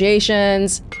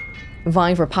negotiations,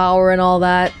 vying for power and all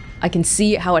that. I can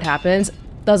see how it happens.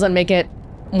 Doesn't make it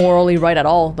morally right at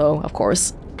all, though, of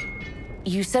course.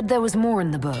 You said there was more in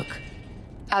the book.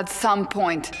 At some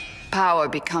point, power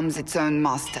becomes its own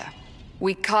master.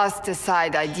 We cast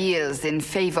aside ideals in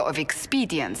favor of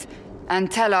expedience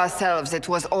and tell ourselves it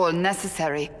was all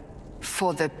necessary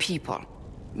for the people.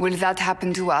 Will that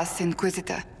happen to us,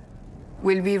 Inquisitor?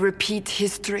 Will we repeat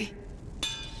history?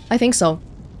 I think so.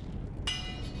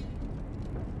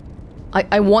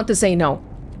 I want to say no.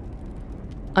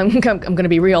 I'm gonna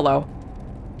be real, though.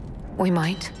 We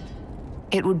might.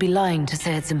 It would be lying to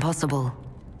say it's impossible.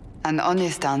 An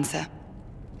honest answer,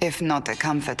 if not a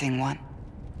comforting one.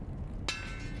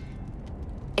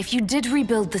 If you did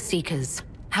rebuild the Seekers,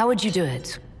 how would you do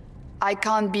it? I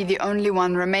can't be the only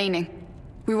one remaining.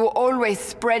 We will always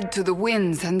spread to the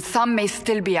winds, and some may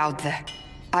still be out there.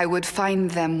 I would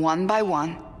find them one by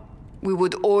one. We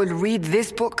would all read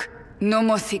this book, no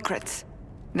more secrets.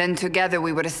 Then together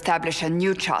we would establish a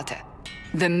new charter.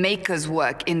 The Maker's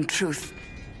work in truth.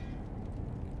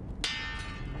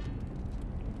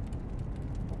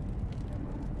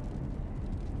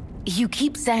 You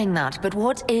keep saying that, but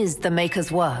what is the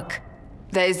Maker's work?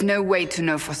 There is no way to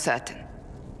know for certain.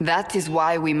 That is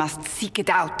why we must seek it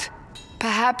out.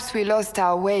 Perhaps we lost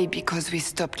our way because we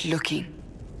stopped looking.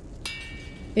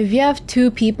 If you have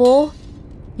 2 people,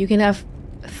 you can have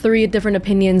 3 different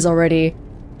opinions already.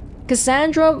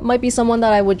 Cassandra might be someone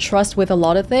that I would trust with a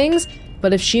lot of things,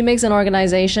 but if she makes an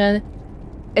organization,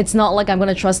 it's not like I'm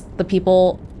gonna trust the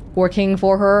people working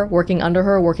for her, working under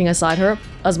her, working aside her,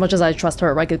 as much as I trust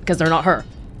her, right? Because they're not her.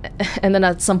 And then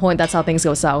at some point, that's how things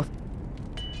go south.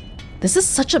 This is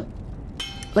such a...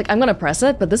 Like, I'm gonna press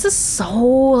it, but this is so,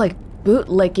 like,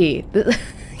 bootleggy.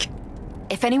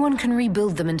 If anyone can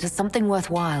rebuild them into something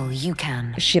worthwhile, you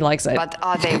can. She likes it. But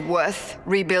are they worth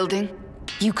rebuilding?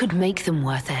 You could make them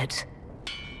worth it.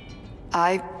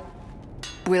 I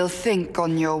will think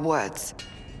on your words.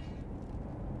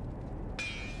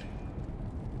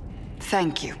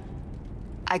 Thank you.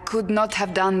 I could not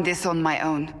have done this on my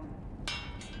own.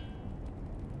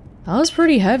 That was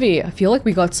pretty heavy. I feel like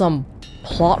we got some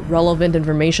plot-relevant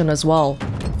information as well.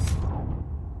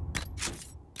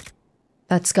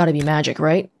 That's gotta be magic,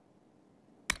 right?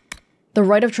 The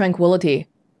Rite of Tranquility.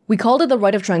 We called it the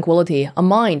Rite of Tranquility, a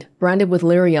mind, branded with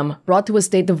lyrium, brought to a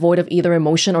state devoid of either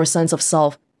emotion or sense of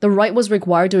self. The rite was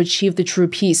required to achieve the true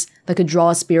peace that could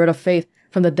draw a spirit of faith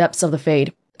from the depths of the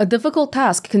Fade. A difficult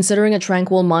task, considering a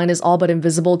tranquil mind is all but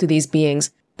invisible to these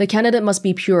beings. The candidate must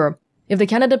be pure. If the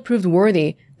candidate proved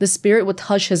worthy, the spirit would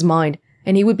touch his mind,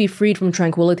 and he would be freed from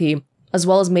tranquility, as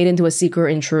well as made into a seeker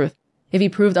in truth. If he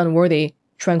proved unworthy,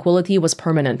 tranquility was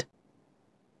permanent.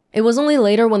 It was only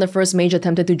later, when the first mage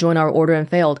attempted to join our order and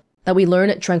failed, that we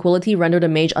learned tranquility rendered a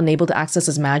mage unable to access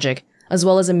his magic, as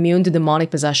well as immune to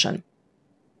demonic possession.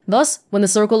 Thus, when the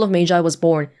Circle of Magi was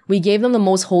born, we gave them the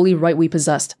most holy rite we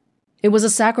possessed. It was a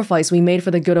sacrifice we made for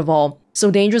the good of all,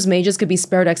 so dangerous mages could be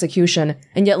spared execution,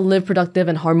 and yet live productive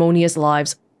and harmonious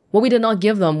lives. What we did not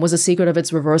give them was the secret of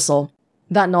its reversal.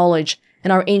 That knowledge,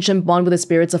 and our ancient bond with the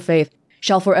spirits of faith,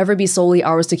 shall forever be solely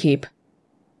ours to keep.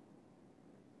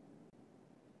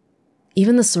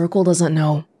 Even the Circle doesn't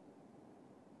know.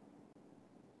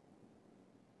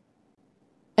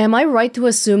 Am I right to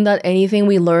assume that anything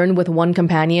we learn with one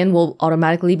companion will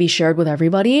automatically be shared with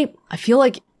everybody? I feel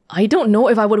like I don't know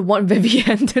if I would want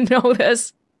Vivienne to know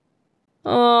this.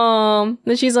 Oh,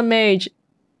 she's a mage.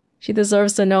 She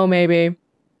deserves to know, maybe.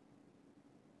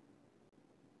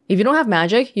 If you don't have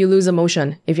magic, you lose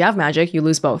emotion. If you have magic, you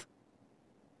lose both.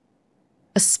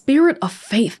 A spirit of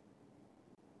faith.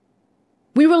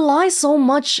 We rely so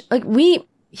much, like we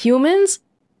humans,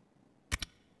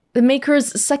 the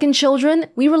Maker's second children,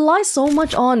 we rely so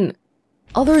much on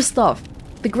other stuff.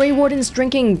 The Grey Wardens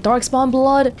drinking Darkspawn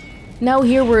blood. Now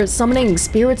here we're summoning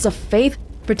spirits of faith,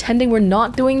 pretending we're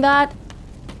not doing that.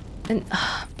 And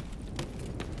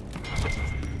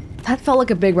that felt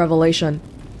like a big revelation.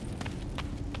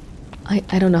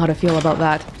 I don't know how to feel about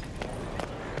that.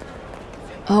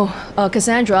 Oh,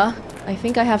 Cassandra, I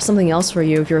think I have something else for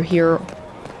you if you're here.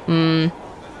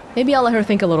 Maybe I'll let her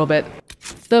think a little bit.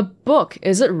 The book,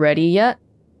 is it ready yet?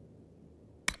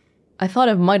 I thought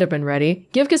it might have been ready.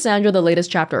 Give Cassandra the latest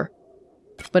chapter.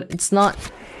 But it's not.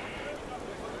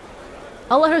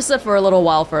 I'll let her sit for a little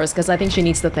while first, because I think she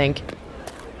needs to think.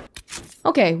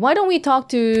 Okay, why don't we talk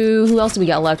to... Who else do we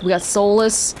got left? We got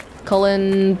Solus,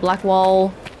 Cullen,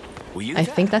 Blackwall. Were you I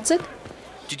there? think that's it.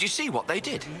 Did you see what they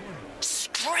did?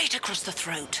 Straight across the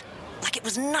throat, like it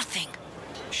was nothing.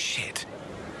 Shit.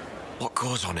 What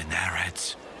goes on in their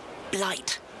heads?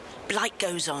 Blight. Blight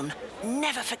goes on.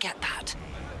 Never forget that.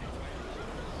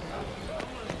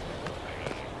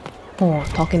 Oh,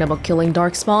 talking about killing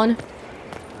Darkspawn.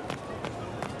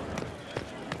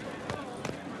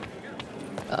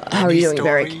 How are you doing,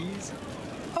 Varric?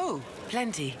 Oh,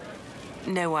 plenty.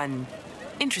 No one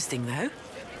interesting, though.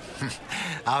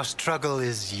 Our struggle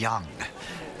is young.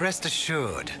 Rest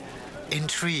assured,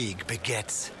 intrigue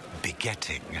begets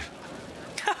begetting.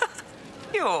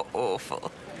 You're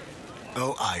awful.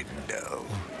 Oh, I know.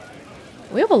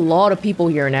 We have a lot of people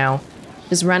here now.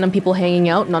 Just random people hanging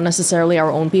out, not necessarily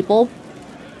our own people.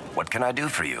 What can I do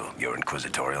for you, your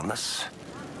inquisitorialness?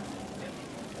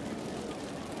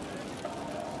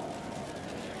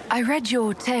 I read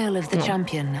your Tale of the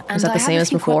Champion, and is that the same as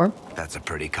before? That's a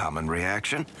pretty common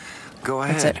reaction. Go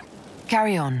ahead.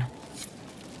 Carry on.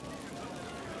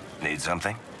 Need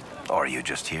something? Or are you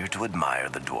just here to admire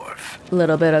the dwarf?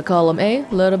 Little bit of column A,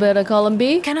 little bit of column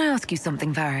B. Can I ask you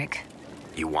something, Varric?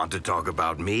 You want to talk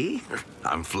about me?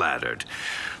 I'm flattered.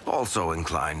 Also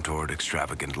inclined toward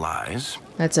extravagant lies.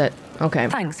 That's it. Okay.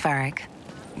 Thanks, Varric.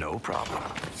 No problem.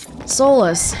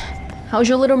 Solus, how's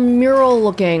your little mural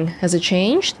looking? Has it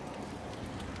changed?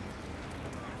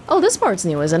 Oh, this part's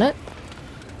new, isn't it?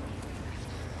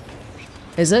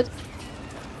 Is it?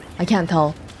 I can't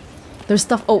tell. There's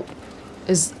stuff. Oh,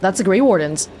 that's the Grey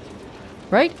Wardens,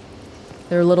 right?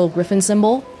 Their little griffin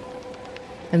symbol.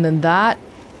 And then that.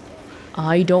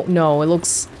 I don't know. It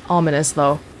looks ominous,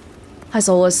 though. Hi,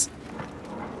 Solus.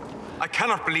 I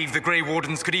cannot believe the Grey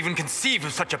Wardens could even conceive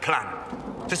of such a plan.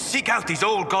 To seek out these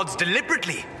old gods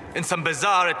deliberately in some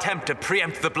bizarre attempt to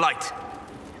preempt the Blight.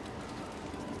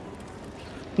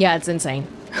 Yeah, it's insane.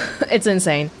 It's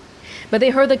insane. But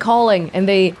they heard the calling, and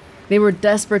they were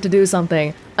desperate to do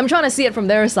something. I'm trying to see it from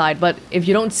their side, but if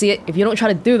you don't see it, if you don't try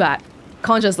to do that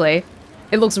consciously,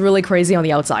 it looks really crazy on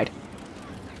the outside.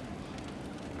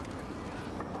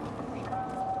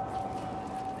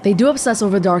 They do obsess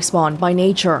over Darkspawn by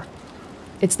nature.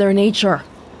 It's their nature.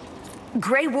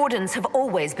 Grey Wardens have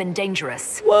always been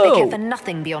dangerous. Whoa. They care for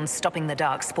nothing beyond stopping the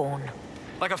Darkspawn.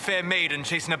 Like a fair maiden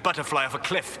chasing a butterfly off a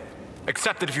cliff.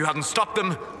 Except that if you hadn't stopped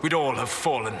them, we'd all have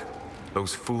fallen.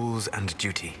 Those fools and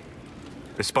duty.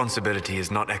 Responsibility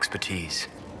is not expertise.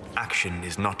 Action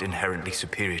is not inherently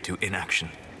superior to inaction.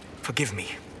 Forgive me.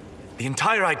 The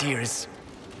entire idea is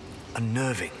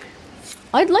unnerving.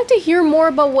 I'd like to hear more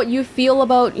about what you feel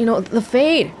about, you know, the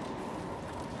Fade.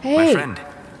 Hey. My friend.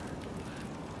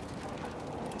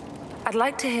 I'd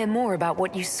like to hear more about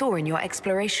what you saw in your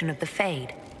exploration of the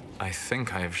Fade. I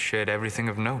think I have shared everything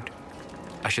of note.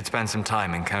 I should spend some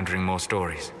time encountering more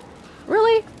stories.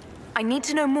 Really? I need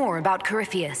to know more about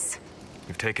Corypheus.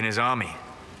 We've taken his army.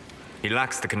 He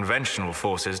lacks the conventional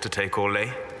forces to take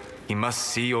Orlais. He must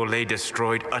see Orlais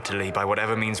destroyed utterly by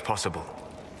whatever means possible.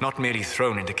 Not merely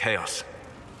thrown into chaos.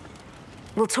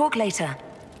 We'll talk later.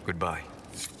 Goodbye.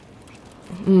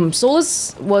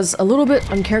 Solus was a little bit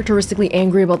uncharacteristically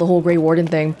angry about the whole Grey Warden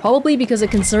thing. Probably because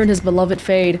it concerned his beloved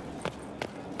Fade.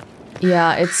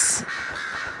 Yeah, it's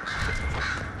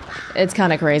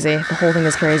kind of crazy. The whole thing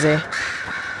is crazy.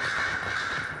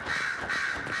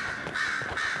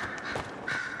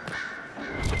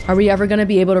 Are we ever going to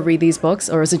be able to read these books,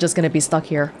 or is it just going to be stuck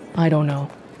here? I don't know.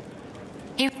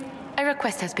 A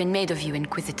request has been made of you,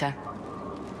 Inquisitor.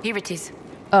 Here it is.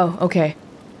 Oh, okay.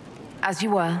 As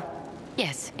you were.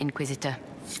 Yes, Inquisitor.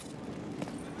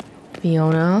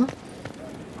 Fiona?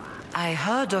 I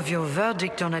heard of your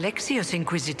verdict on Alexius,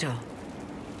 Inquisitor.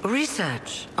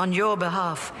 Research on your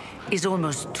behalf is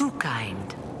almost too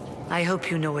kind. I hope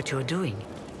you know what you're doing.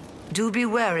 Do be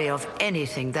wary of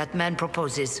anything that man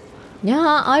proposes.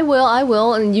 Yeah, I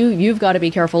will, and you've got to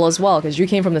be careful as well, because you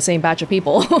came from the same batch of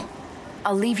people.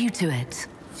 I'll leave you to it.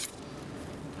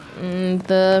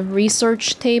 The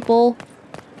research table?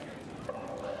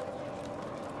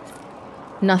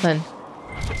 Nothing.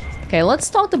 Okay, let's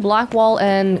talk to Blackwall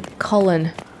and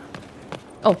Cullen.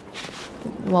 Oh,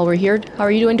 while we're here, how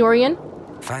are you doing, Dorian?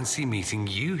 Fancy meeting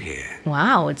you here.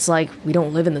 Wow, it's like we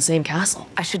don't live in the same castle.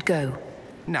 I should go.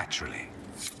 Naturally.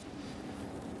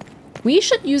 We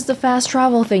should use the fast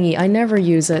travel thingy. I never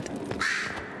use it.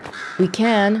 We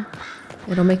can.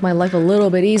 It'll make my life a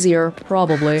little bit easier,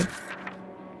 probably.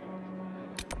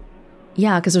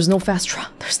 Yeah, because there's no fast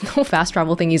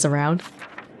travel thingies around.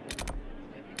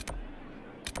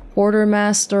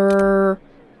 Quartermaster.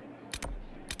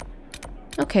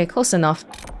 Okay, close enough.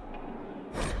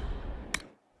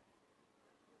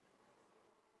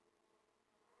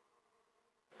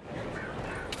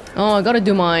 Oh, I gotta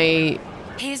do my...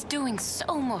 He is doing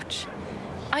so much.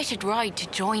 I should ride to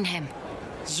join him.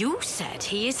 You said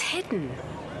he is hidden.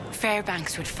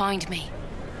 Fairbanks would find me.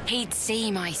 He'd see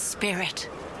my spirit.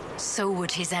 So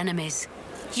would his enemies.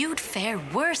 You'd fare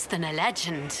worse than a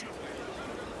legend.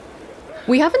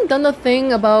 We haven't done the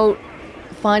thing about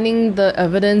finding the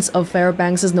evidence of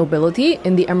Fairbanks' nobility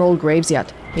in the Emerald Graves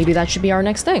yet. Maybe that should be our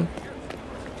next thing.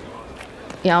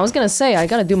 Yeah, I was gonna say, I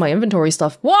gotta do my inventory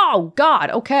stuff. Whoa,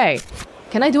 God, okay.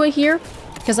 Can I do it here?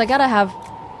 Because I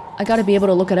gotta be able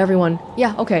to look at everyone.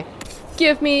 Yeah, okay.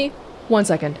 Give me 1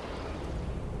 second.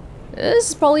 This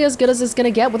is probably as good as it's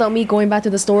gonna get without me going back to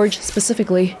the storage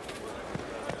specifically.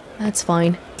 That's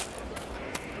fine.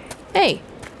 Hey,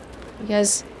 you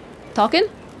guys talking?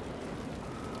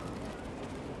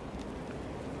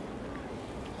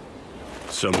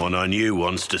 Someone I knew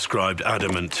once described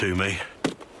adamant to me.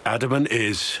 Adamant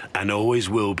is, and always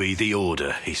will be, the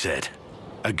Order, he said.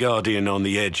 A guardian on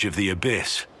the edge of the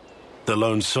abyss. The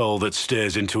lone soul that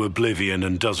stares into oblivion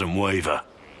and doesn't waver.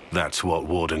 That's what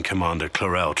Warden Commander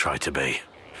Clarel tried to be.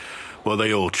 Well,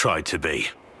 they all tried to be.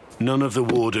 None of the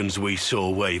Wardens we saw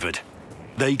wavered.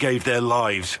 They gave their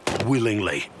lives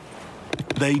willingly.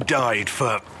 They died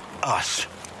for us.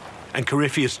 And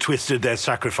Corypheus twisted their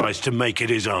sacrifice to make it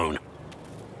his own.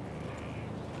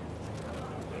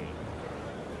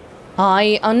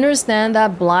 I understand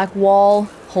that Blackwall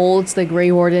holds the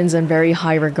Grey Wardens in very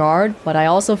high regard, but I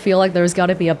also feel like there's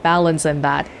gotta be a balance in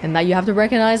that, and that you have to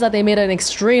recognize that they made an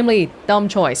extremely dumb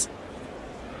choice.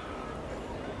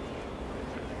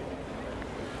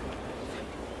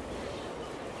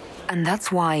 And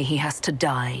that's why he has to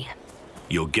die.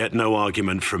 You'll get no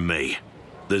argument from me.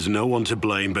 There's no one to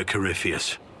blame but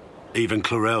Corypheus. Even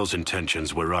Clarel's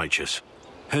intentions were righteous.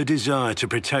 Her desire to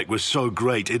protect was so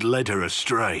great it led her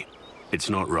astray. It's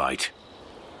not right.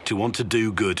 To want to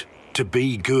do good, to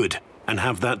be good, and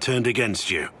have that turned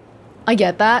against you. I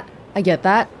get that. I get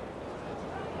that.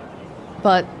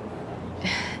 But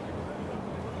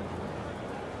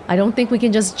I don't think we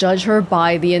can just judge her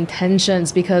by the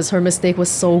intentions because her mistake was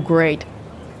so great.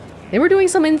 They were doing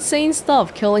some insane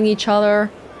stuff, killing each other,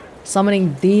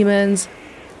 summoning demons.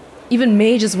 Even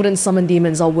mages wouldn't summon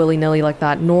demons all willy-nilly like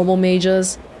that. Normal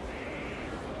mages.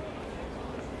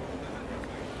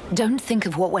 Don't think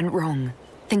of what went wrong.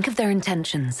 Think of their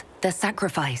intentions, their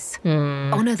sacrifice.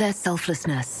 Honor their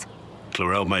selflessness.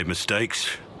 Clarel made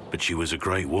mistakes, but she was a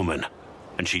great woman.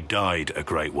 And she died a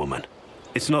great woman.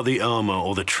 It's not the armor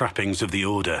or the trappings of the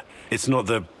Order. It's not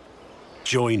the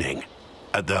joining.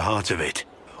 At the heart of it,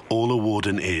 all a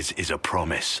Warden is a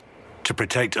promise. To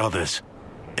protect others,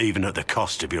 even at the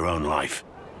cost of your own life.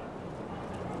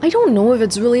 I don't know if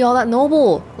it's really all that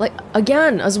noble. Like,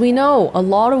 again, as we know, a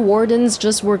lot of Wardens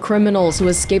just were criminals who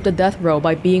escaped the death row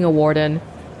by being a Warden.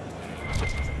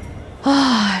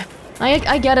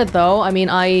 I get it though. I mean,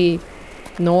 I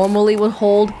normally would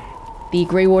hold the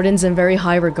Grey Wardens in very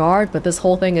high regard, but this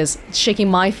whole thing is shaking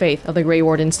my faith of the Grey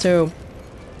Wardens too.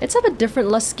 Let's have a different,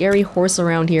 less scary horse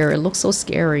around here. It looks so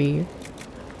scary.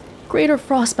 Greater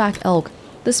Frostback Elk.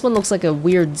 This one looks like a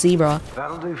weird zebra.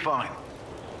 That'll do fine.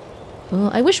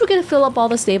 I wish we could fill up all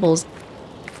the stables.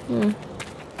 How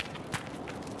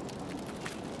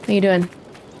you doing?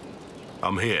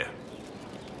 I'm here.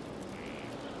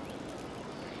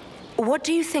 What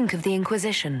do you think of the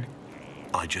Inquisition?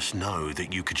 I just know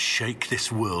that you could shake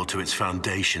this world to its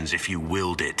foundations if you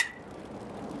willed it.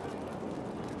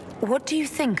 What do you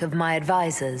think of my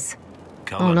advisors?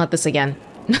 Oh, not this again.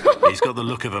 He's got the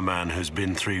look of a man who's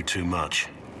been through too much.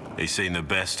 He's seen the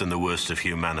best and the worst of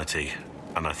humanity,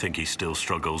 and I think he still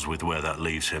struggles with where that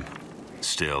leaves him.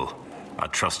 Still, I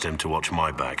trust him to watch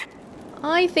my back.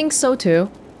 I think so too.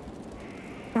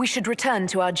 We should return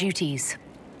to our duties.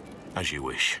 As you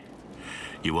wish.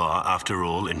 You are, after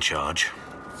all, in charge.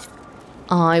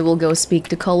 I will go speak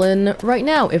to Cullen right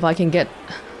now if I can get...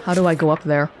 How do I go up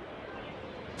there?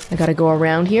 I gotta go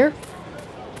around here.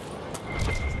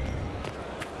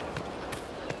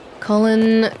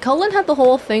 Cullen had the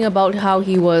whole thing about how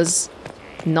he was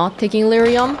not taking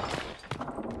lyrium.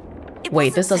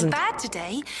 Wait, this doesn't... It wasn't so bad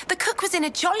today. The cook was in a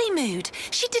jolly mood.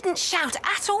 She didn't shout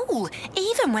at all,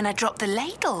 even when I dropped the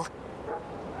ladle.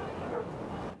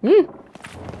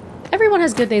 Everyone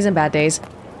has good days and bad days.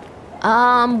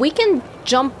 We can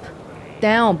jump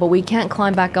down, but we can't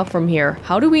climb back up from here.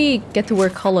 How do we get to where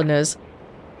Cullen is?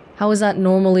 How is that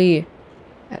normally...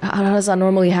 How does that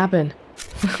normally happen?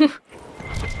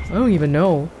 I don't even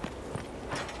know.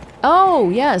 Oh,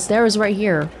 yes, there is right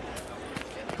here.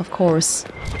 Of course.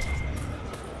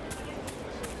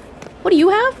 What do you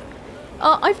have?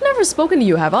 I've never spoken to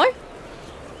you, have I?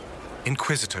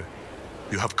 Inquisitor,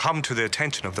 you have come to the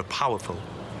attention of the powerful,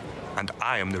 and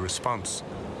I am the response.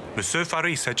 Monsieur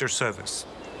Faris at your service.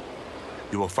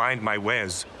 You will find my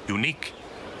wares unique.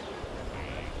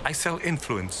 I sell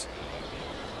influence.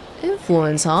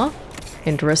 Influence, huh?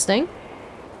 Interesting.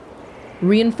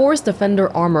 Reinforced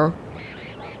defender armor.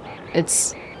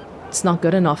 It's not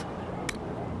good enough.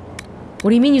 What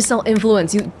do you mean you sell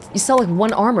influence? You sell like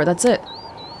one armor, that's it.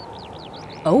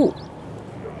 Oh.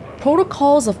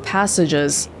 Protocols of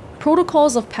passages.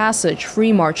 Protocols of passage,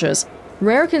 free marches.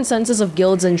 Rare consensus of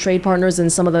guilds and trade partners in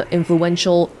some of the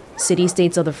influential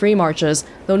city-states of the free marches,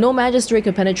 though no magistrate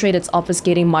could penetrate its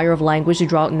obfuscating mire of language to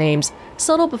draw out names.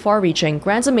 Subtle but far-reaching,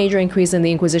 grants a major increase in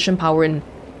the Inquisition power and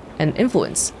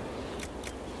influence.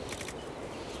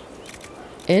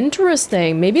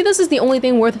 Interesting. Maybe this is the only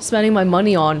thing worth spending my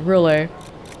money on, really.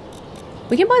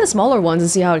 We can buy the smaller ones and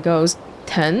see how it goes.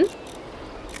 10?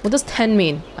 What does 10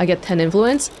 mean? I get 10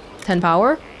 influence? 10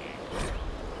 power?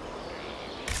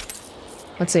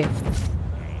 Let's see.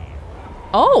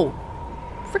 Oh!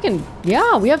 Freaking,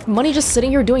 yeah, we have money just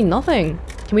sitting here doing nothing.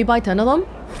 Can we buy 10 of them?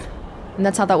 And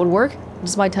that's how that would work?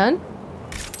 Just buy 10?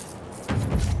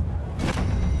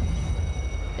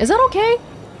 Is that okay?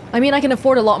 I mean, I can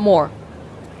afford a lot more.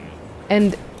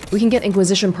 And we can get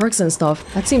Inquisition perks and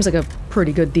stuff. That seems like a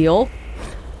pretty good deal.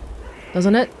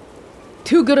 Doesn't it?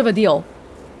 Too good of a deal.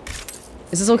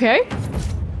 Is this okay?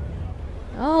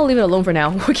 I'll leave it alone for now.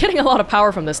 We're getting a lot of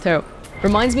power from this too.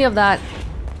 Reminds me of that...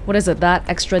 What is it? That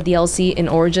extra DLC in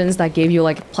Origins that gave you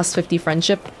like plus 50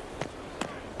 friendship.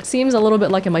 Seems a little bit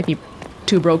like it might be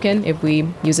too broken if we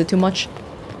use it too much.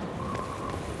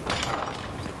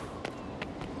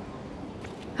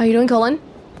 How you doing, Colin?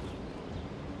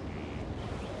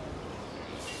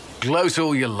 Gloat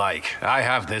all you like. I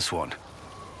have this one.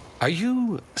 Are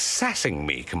you sassing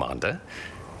me, Commander?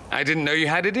 I didn't know you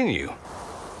had it in you.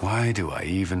 Why do I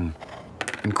even...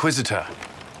 Inquisitor.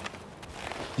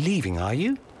 Leaving, are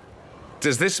you?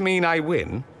 Does this mean I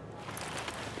win?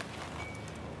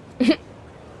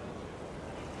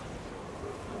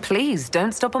 Please,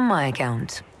 don't stop on my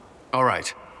account. All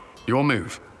right. Your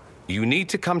move. You need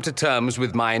to come to terms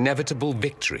with my inevitable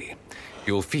victory.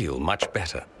 You'll feel much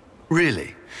better.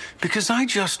 Really? Because I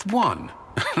just won.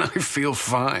 And I feel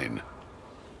fine.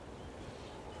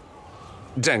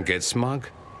 Don't get smug.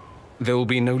 There will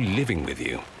be no living with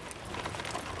you.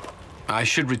 I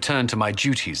should return to my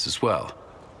duties as well.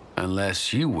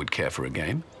 Unless you would care for a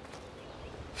game.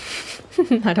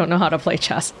 I don't know how to play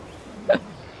chess.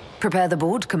 Prepare the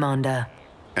board, Commander.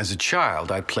 As a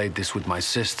child, I played this with my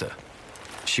sister.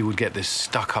 She would get this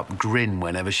stuck-up grin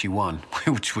whenever she won,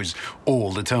 which was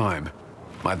all the time.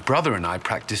 My brother and I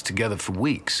practiced together for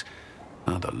weeks.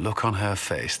 Oh, the look on her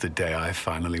face the day I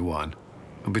finally won.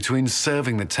 Between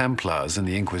serving the Templars and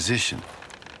the Inquisition,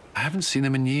 I haven't seen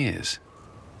them in years.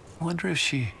 I wonder if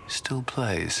she still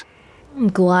plays. I'm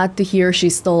glad to hear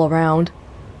she's still around.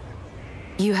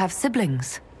 You have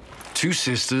siblings? 2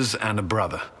 sisters and a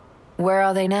brother. Where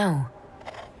are they now?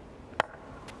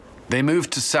 They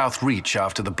moved to South Reach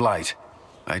after the Blight.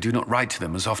 I do not write to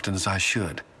them as often as I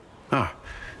should. Ah,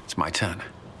 it's my turn.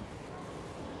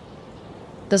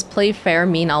 Does play fair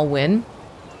mean I'll win?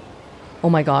 Oh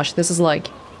my gosh, this is like...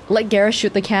 Let Garrus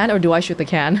shoot the can, or do I shoot the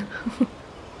can?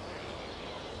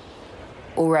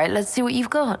 Alright, let's see what you've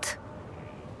got.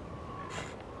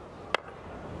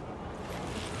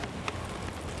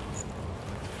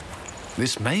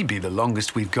 This may be the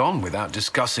longest we've gone without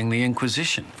discussing the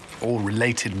Inquisition, or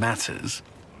related matters.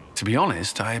 To be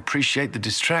honest, I appreciate the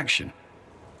distraction.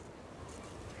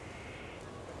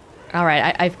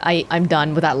 Alright, I'm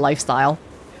done with that lifestyle.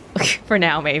 For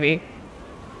now, maybe.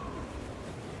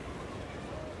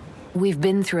 We've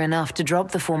been through enough to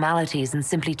drop the formalities and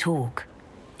simply talk.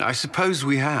 I suppose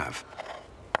we have.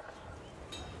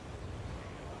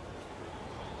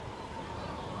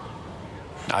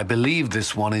 I believe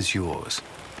this one is yours.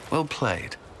 Well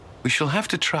played. We shall have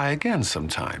to try again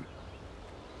sometime.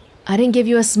 I didn't give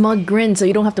you a smug grin so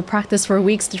you don't have to practice for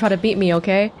weeks to try to beat me,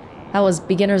 okay? That was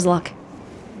beginner's luck.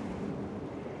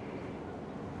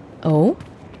 Oh?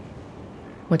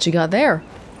 What you got there?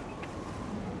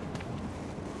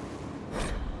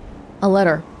 A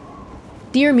letter.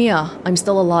 Dear Mia, I'm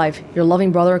still alive. Your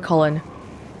loving brother, Cullen.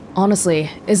 Honestly,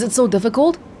 is it so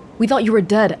difficult? We thought you were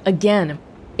dead, again.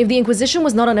 If the Inquisition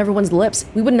was not on everyone's lips,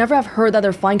 we would never have heard that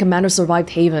their fine commander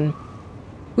survived Haven.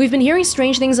 We've been hearing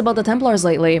strange things about the Templars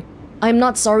lately. I am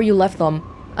not sorry you left them.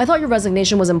 I thought your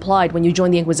resignation was implied when you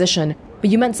joined the Inquisition, but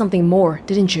you meant something more,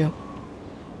 didn't you?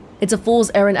 It's a fool's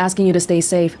errand asking you to stay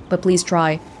safe, but please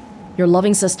try. Your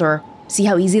loving sister. See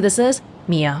how easy this is?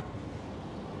 Mia.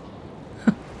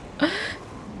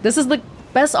 This is the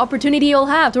best opportunity you'll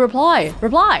have to reply.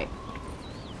 Reply!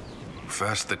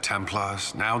 First the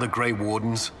Templars, now the Grey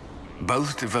Wardens.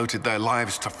 Both devoted their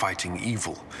lives to fighting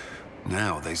evil.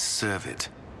 Now they serve it.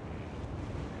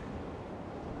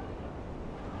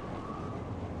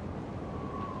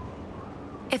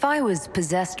 If I was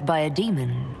possessed by a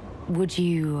demon, would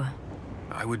you...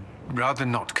 I would rather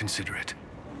not consider it.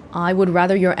 I would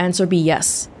rather your answer be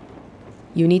yes.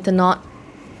 You need to not,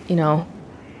 you know...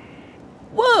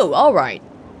 Whoa, alright.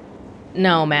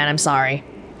 No, man, I'm sorry.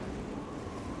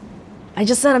 I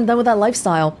just said I'm done with that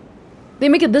lifestyle. They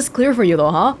make it this clear for you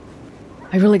though, huh?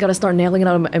 I really gotta start nailing it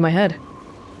out in my head.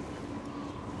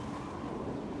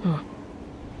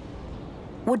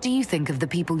 What do you think of the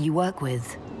people you work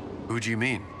with? Who do you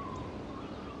mean?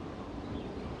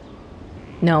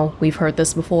 No, we've heard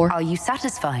this before. Are you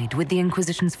satisfied with the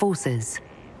Inquisition's forces?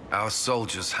 Our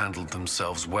soldiers handled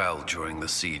themselves well during the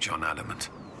siege on Adamant.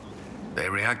 They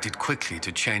reacted quickly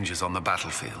to changes on the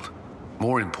battlefield.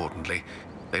 More importantly,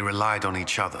 they relied on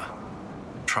each other.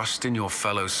 Trust in your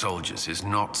fellow soldiers is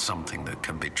not something that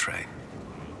can be trained.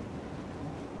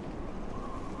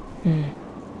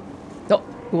 Oh,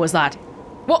 who was that?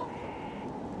 What?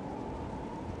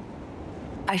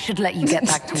 I should let you get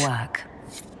back to work.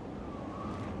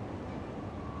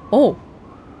 Oh.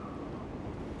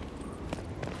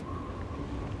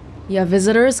 You have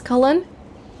visitors, Cullen?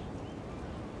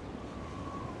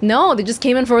 No, they just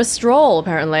came in for a stroll,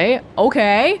 apparently.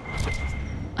 Okay.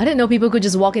 I didn't know people could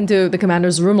just walk into the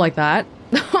commander's room like that.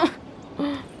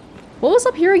 What was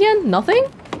up here again? Nothing?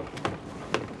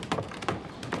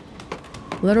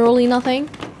 Literally nothing?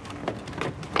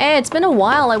 Hey, it's been a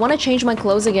while. I want to change my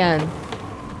clothes again.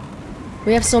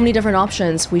 We have so many different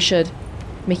options. We should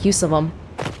make use of them.